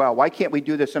believers as well? Why can't we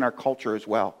do this in our culture as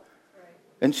well?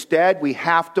 Instead, we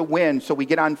have to win, so we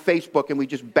get on Facebook and we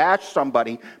just bash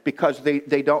somebody because they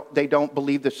don't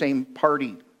believe the same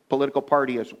political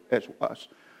party as us.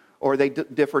 Or they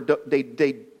differ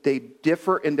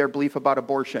in their belief about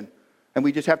abortion. And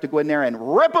we just have to go in there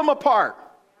and rip them apart.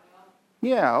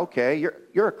 Yeah, okay,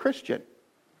 you're a Christian.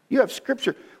 You have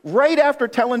scripture. Right after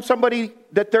telling somebody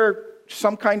that they're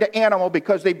some kind of animal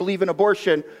because they believe in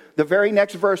abortion, the very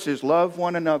next verse is love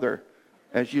one another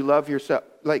as you love yourself.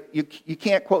 Like, you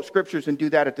can't quote scriptures and do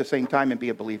that at the same time and be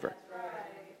a believer.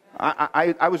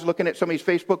 I was looking at somebody's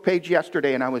Facebook page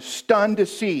yesterday and I was stunned to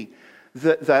see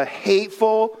the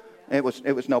hateful, it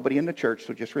was nobody in the church,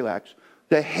 so just relax.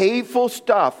 The hateful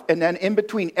stuff, and then in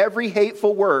between every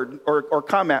hateful word or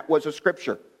comment was a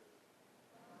scripture.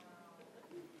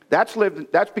 That's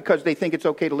because they think it's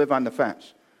okay to live on the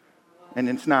fence. And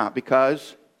it's not,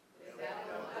 because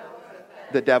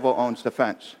the devil owns the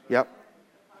fence. Yep.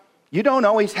 You don't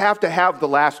always have to have the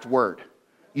last word.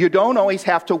 You don't always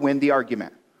have to win the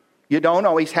argument. You don't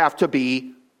always have to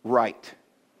be right.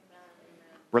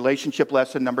 Relationship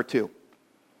lesson number 2.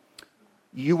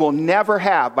 You will never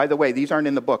have, by the way, these aren't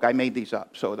in the book. I made these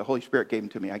up, so the Holy Spirit gave them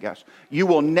to me, I guess. You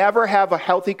will never have a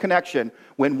healthy connection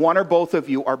when one or both of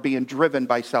you are being driven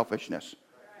by selfishness.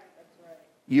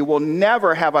 You will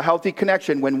never have a healthy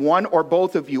connection when one or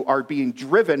both of you are being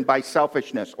driven by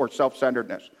selfishness or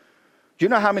self-centeredness. Do you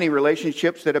know how many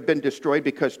relationships that have been destroyed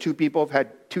because two people have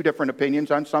had two different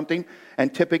opinions on something,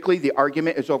 and typically the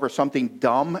argument is over something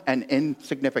dumb and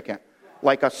insignificant,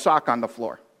 like a sock on the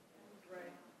floor?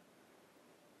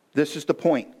 This is the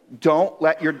point. Don't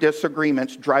let your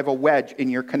disagreements drive a wedge in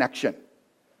your connection.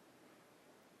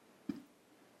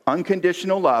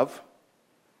 Unconditional love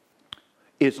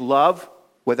is love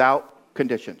without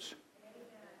conditions.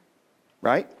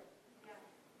 Right?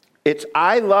 It's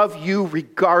I love you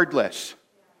regardless.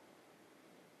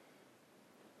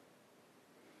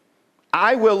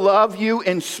 I will love you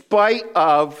in spite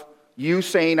of you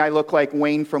saying I look like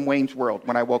Wayne from Wayne's World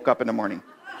when I woke up in the morning.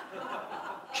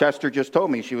 Chester just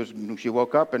told me she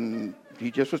woke up and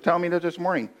he just was telling me that this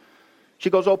morning. She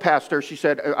goes, oh, Pastor, she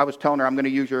said, I was telling her, I'm going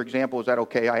to use your example. Is that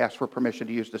okay? I asked for permission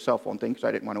to use the cell phone thing because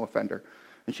I didn't want to offend her.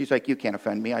 And she's like, you can't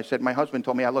offend me. I said, my husband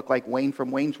told me I look like Wayne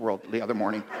from Wayne's World the other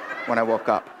morning when I woke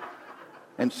up.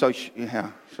 And so,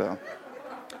 so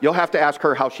you'll have to ask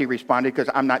her how she responded because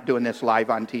I'm not doing this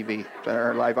live on TV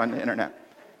or live on the internet.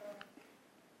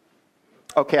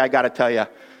 Okay, I got to tell you.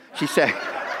 She said,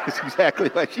 that's exactly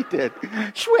what she did.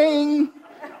 Swing!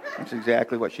 That's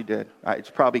exactly what she did. It's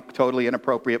probably totally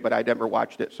inappropriate, but I never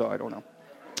watched it, so I don't know.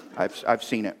 I've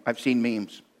seen it. I've seen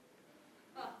memes.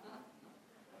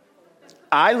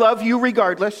 I love you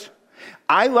regardless.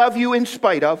 I love you in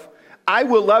spite of. I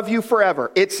will love you forever.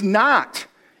 It's not.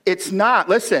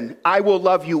 Listen, I will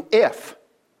love you if.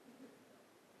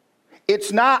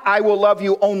 It's not I will love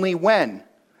you only when.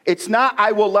 It's not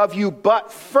I will love you,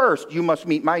 but first you must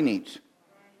meet my needs.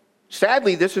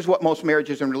 Sadly, this is what most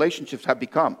marriages and relationships have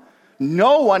become.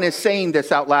 No one is saying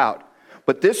this out loud,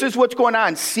 but this is what's going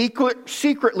on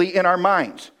secretly in our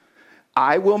minds.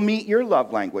 I will meet your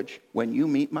love language when you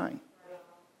meet mine.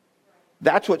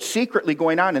 That's what's secretly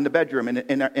going on in the bedroom,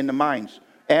 in the minds,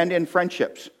 and in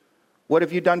friendships. What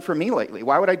have you done for me lately?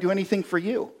 Why would I do anything for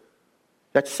you?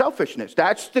 That's selfishness.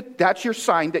 That's your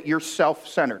sign that you're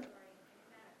self-centered.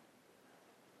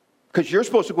 Because you're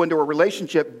supposed to go into a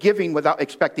relationship giving without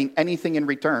expecting anything in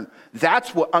return.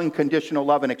 That's what unconditional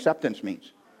love and acceptance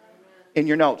means. In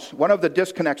your notes, one of the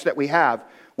disconnects that we have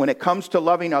when it comes to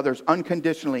loving others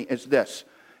unconditionally is this.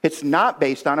 It's not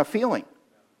based on a feeling.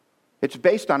 It's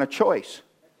based on a choice.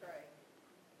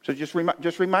 So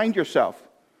just remind yourself,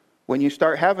 when you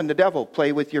start having the devil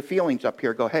play with your feelings up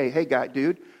here, go, hey, guy,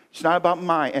 dude, it's not about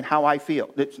mine and how I feel.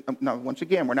 No, once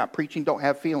again, we're not preaching don't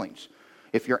have feelings.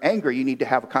 If you're angry, you need to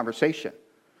have a conversation.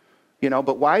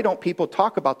 But why don't people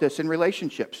talk about this in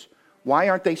relationships? Why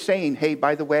aren't they saying, hey,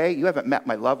 by the way, you haven't met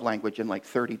my love language in like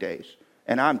 30 days.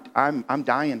 And I'm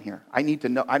dying here. I need to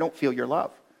know, I don't feel your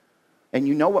love. And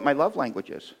you know what my love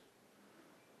language is.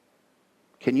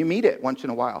 Can you meet it once in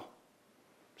a while?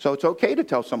 So it's okay to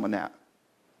tell someone that,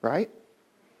 right?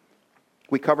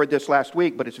 We covered this last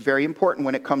week, but it's very important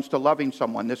when it comes to loving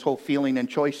someone, this whole feeling and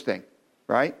choice thing,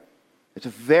 right? It's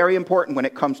very important when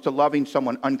it comes to loving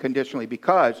someone unconditionally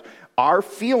because our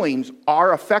feelings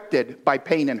are affected by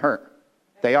pain and hurt.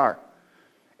 They are.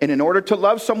 And in order to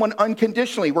love someone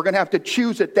unconditionally, we're going to have to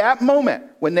choose at that moment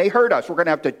when they hurt us, we're going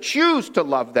to have to choose to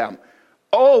love them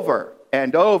over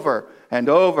and over and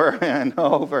over and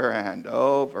over and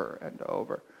over and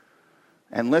over.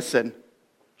 And listen,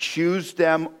 choose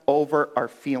them over our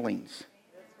feelings.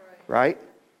 Right?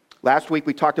 Last week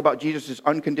we talked about Jesus'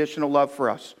 unconditional love for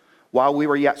us while we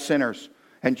were yet sinners.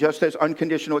 And just as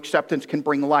unconditional acceptance can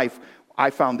bring life, I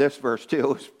found this verse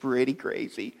too. It's pretty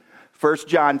crazy. 1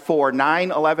 John 4,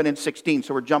 9, 11, and 16.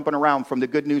 So we're jumping around from the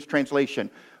Good News Translation.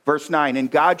 Verse 9,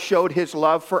 and God showed his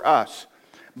love for us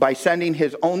by sending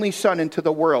his only Son into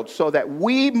the world so that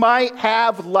we might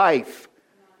have life.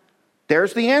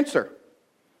 There's the answer.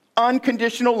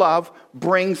 Unconditional love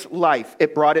brings life.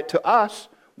 It brought it to us.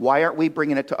 Why aren't we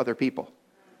bringing it to other people?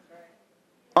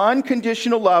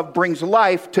 Unconditional love brings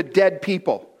life to dead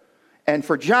people. And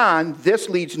for John, this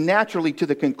leads naturally to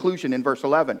the conclusion in verse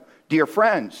 11. Dear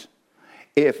friends,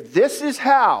 if this is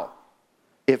how,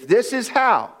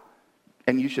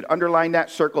 and you should underline that,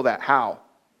 circle that, how.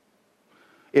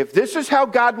 If this is how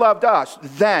God loved us,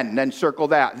 then circle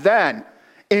that, then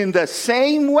in the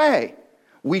same way,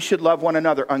 we should love one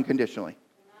another unconditionally.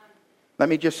 Let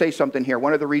me just say something here.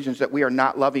 One of the reasons that we are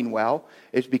not loving well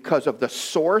is because of the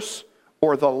source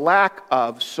or the lack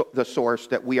of the source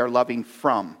that we are loving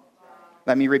from.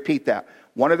 Let me repeat that.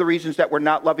 One of the reasons that we're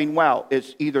not loving well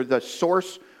is either the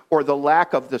source or the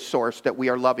lack of the source that we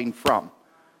are loving from.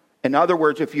 In other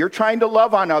words, if you're trying to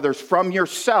love on others from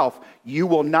yourself, you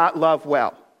will not love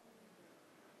well.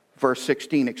 Verse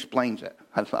 16 explains it.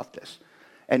 I love this.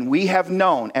 And we have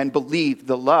known and believed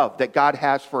the love that God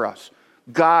has for us.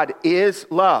 God is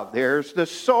love. There's the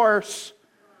source.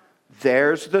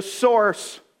 There's the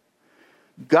source.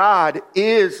 God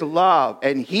is love,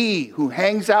 and he who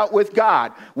hangs out with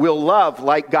God will love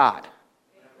like God.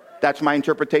 That's my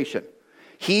interpretation.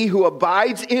 He who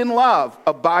abides in love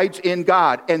abides in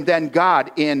God, and then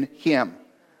God in him.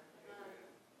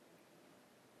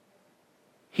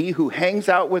 He who hangs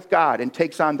out with God and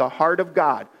takes on the heart of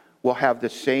God will have the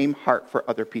same heart for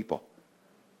other people.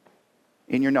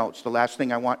 In your notes, the last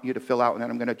thing I want you to fill out, and then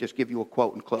I'm going to just give you a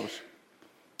quote and close.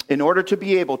 In order to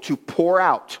be able to pour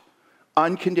out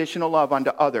unconditional love unto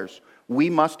others, we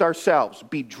must ourselves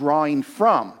be drawing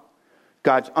from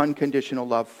God's unconditional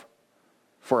love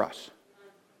for us.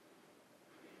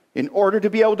 In order to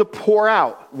be able to pour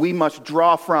out, we must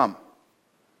draw from.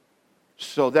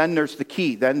 So then there's the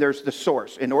key, then there's the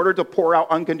source. In order to pour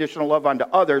out unconditional love onto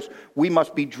others, we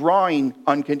must be drawing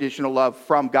unconditional love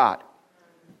from God,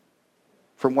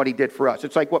 from what he did for us.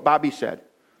 It's like what Bobby said.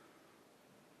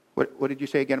 What did you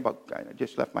say again about, I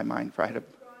just left my mind.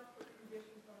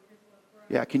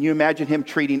 Yeah, can you imagine him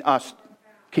treating us?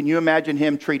 Can you imagine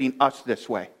him treating us this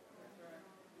way?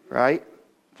 Right?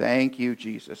 Thank you,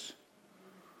 Jesus.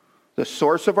 The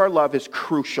source of our love is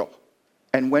crucial.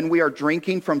 And when we are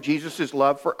drinking from Jesus'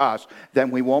 love for us,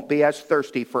 then we won't be as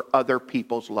thirsty for other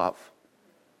people's love.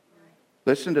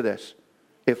 Listen to this.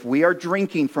 If we are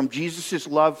drinking from Jesus'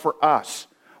 love for us,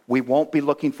 we won't be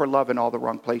looking for love in all the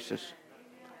wrong places.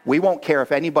 We won't care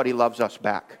if anybody loves us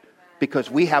back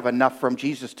because we have enough from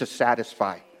Jesus to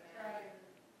satisfy.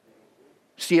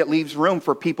 See, it leaves room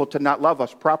for people to not love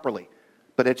us properly.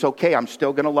 But it's okay. I'm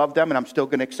still going to love them and I'm still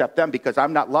going to accept them because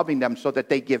I'm not loving them so that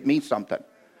they give me something.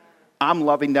 I'm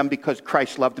loving them because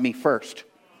Christ loved me first.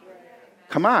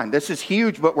 Come on, this is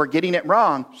huge, but we're getting it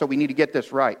wrong, so we need to get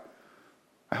this right.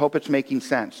 I hope it's making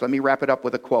sense. Let me wrap it up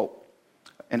with a quote,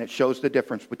 and it shows the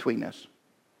difference between this.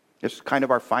 This is kind of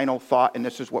our final thought, and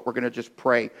this is what we're going to just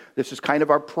pray. This is kind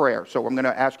of our prayer. So I'm going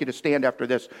to ask you to stand after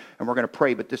this, and we're going to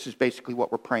pray, but this is basically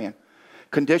what we're praying.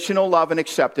 Conditional love and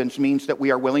acceptance means that we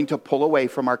are willing to pull away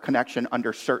from our connection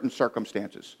under certain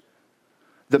circumstances.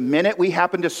 The minute we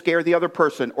happen to scare the other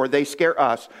person or they scare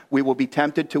us, we will be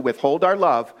tempted to withhold our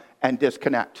love and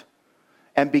disconnect.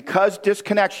 And because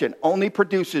disconnection only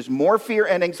produces more fear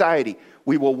and anxiety,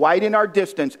 we will widen our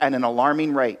distance at an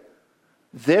alarming rate.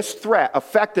 This threat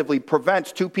effectively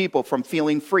prevents two people from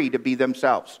feeling free to be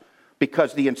themselves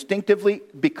because they instinctively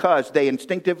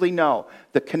know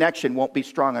the connection won't be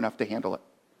strong enough to handle it.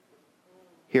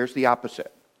 Here's the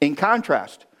opposite. In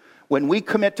contrast, when we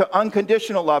commit to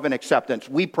unconditional love and acceptance,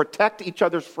 we protect each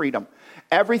other's freedom.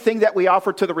 Everything that we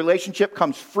offer to the relationship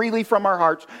comes freely from our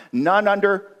hearts, none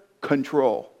under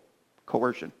control,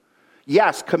 coercion.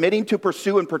 Yes, committing to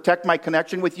pursue and protect my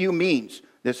connection with you means,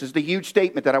 this is the huge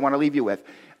statement that I want to leave you with,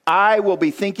 I will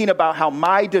be thinking about how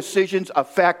my decisions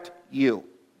affect you.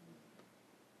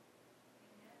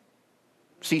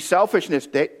 See, selfishness,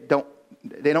 they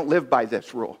don't live by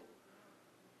this rule.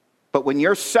 But when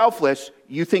you're selfless,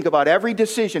 you think about every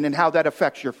decision and how that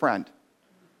affects your friend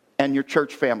and your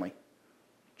church family,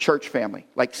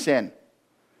 like sin,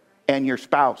 and your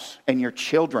spouse and your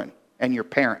children and your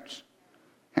parents.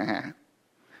 You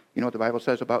know what the Bible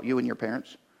says about you and your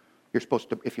parents? You're supposed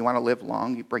to, if you want to live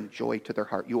long, you bring joy to their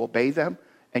heart. You obey them,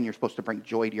 and you're supposed to bring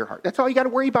joy to your heart. That's all you got to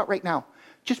worry about right now.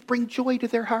 Just bring joy to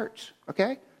their hearts,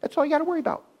 okay? That's all you got to worry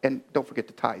about. And don't forget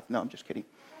to tithe. No, I'm just kidding.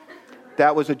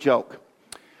 That was a joke.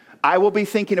 I will be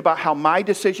thinking about how my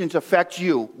decisions affect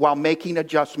you while making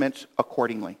adjustments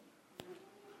accordingly.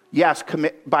 Yes,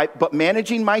 but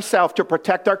managing myself to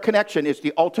protect our connection is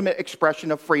the ultimate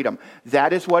expression of freedom.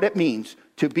 That is what it means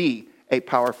to be a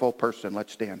powerful person.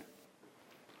 Let's stand.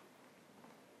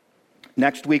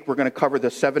 Next week, we're going to cover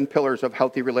the 7 pillars of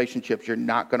healthy relationships. You're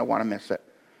not going to want to miss it.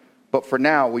 But for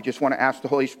now, we just want to ask the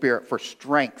Holy Spirit for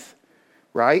strength,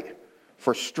 right?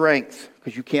 For strength,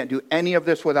 because you can't do any of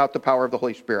this without the power of the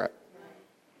Holy Spirit.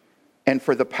 And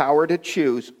for the power to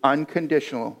choose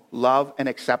unconditional love and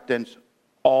acceptance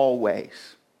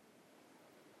always.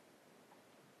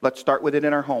 Let's start with it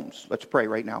in our homes. Let's pray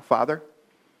right now. Father,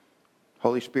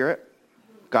 Holy Spirit,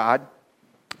 God,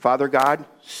 Father God,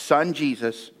 Son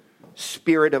Jesus,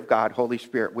 Spirit of God, Holy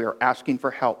Spirit, we are asking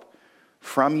for help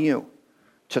from you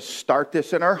to start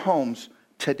this in our homes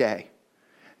today.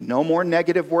 No more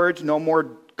negative words, no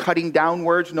more cutting down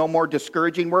words, no more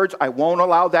discouraging words. I won't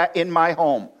allow that in my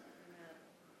home.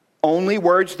 Only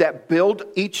words that build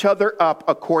each other up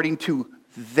according to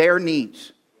their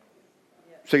needs.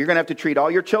 So you're going to have to treat all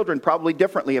your children probably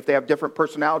differently if they have different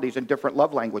personalities and different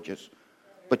love languages.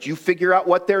 But you figure out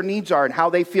what their needs are and how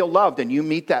they feel loved, and you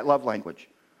meet that love language.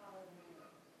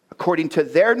 According to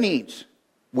their needs,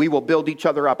 we will build each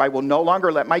other up. I will no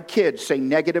longer let my kids say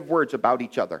negative words about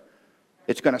each other.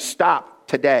 It's going to stop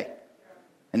today.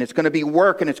 And it's going to be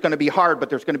work and it's going to be hard, but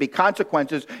there's going to be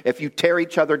consequences if you tear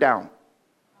each other down.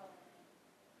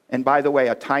 And by the way,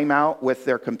 a timeout with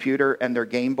their computer and their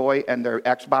Game Boy and their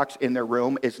Xbox in their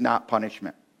room is not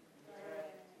punishment.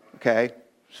 Okay?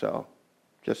 So,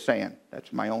 just saying.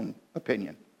 That's my own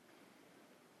opinion.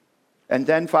 And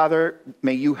then, Father,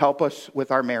 may you help us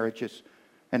with our marriages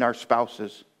and our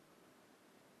spouses.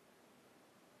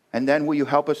 And then will you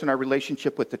help us in our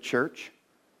relationship with the church?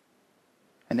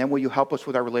 And then will you help us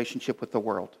with our relationship with the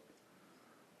world?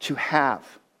 To have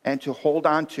and to hold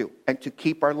on to and to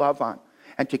keep our love on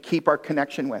and to keep our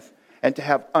connection with and to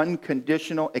have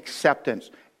unconditional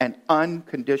acceptance and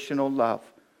unconditional love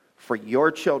for your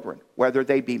children, whether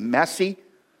they be messy,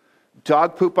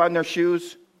 dog poop on their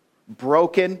shoes,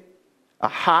 broken, a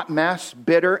hot mess,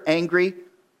 bitter, angry.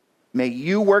 May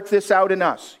you work this out in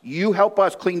us. You help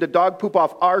us clean the dog poop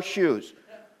off our shoes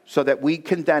so that we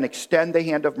can then extend the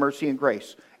hand of mercy and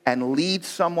grace and lead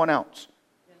someone else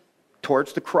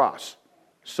towards the cross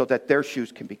so that their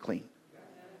shoes can be clean.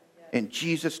 In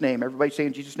Jesus' name. Everybody say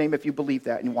in Jesus' name if you believe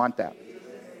that and want that.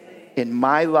 In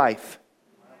my life,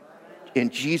 in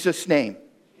Jesus' name.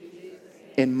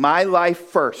 In my life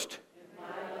first.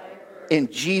 In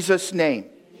Jesus' name.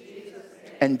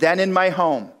 And then in my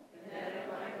home.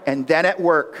 And then at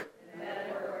work.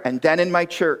 And then in my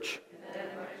church.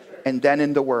 And then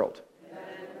in the world.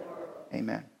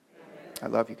 Amen. I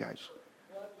love you guys.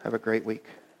 Have a great week.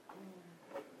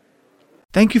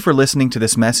 Thank you for listening to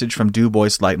this message from Du Bois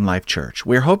Light and Life Church.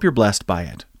 We hope you're blessed by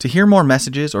it. To hear more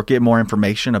messages or get more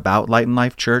information about Light and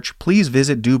Life Church, please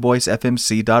visit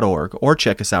DuBoisFMC.org or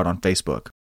check us out on Facebook.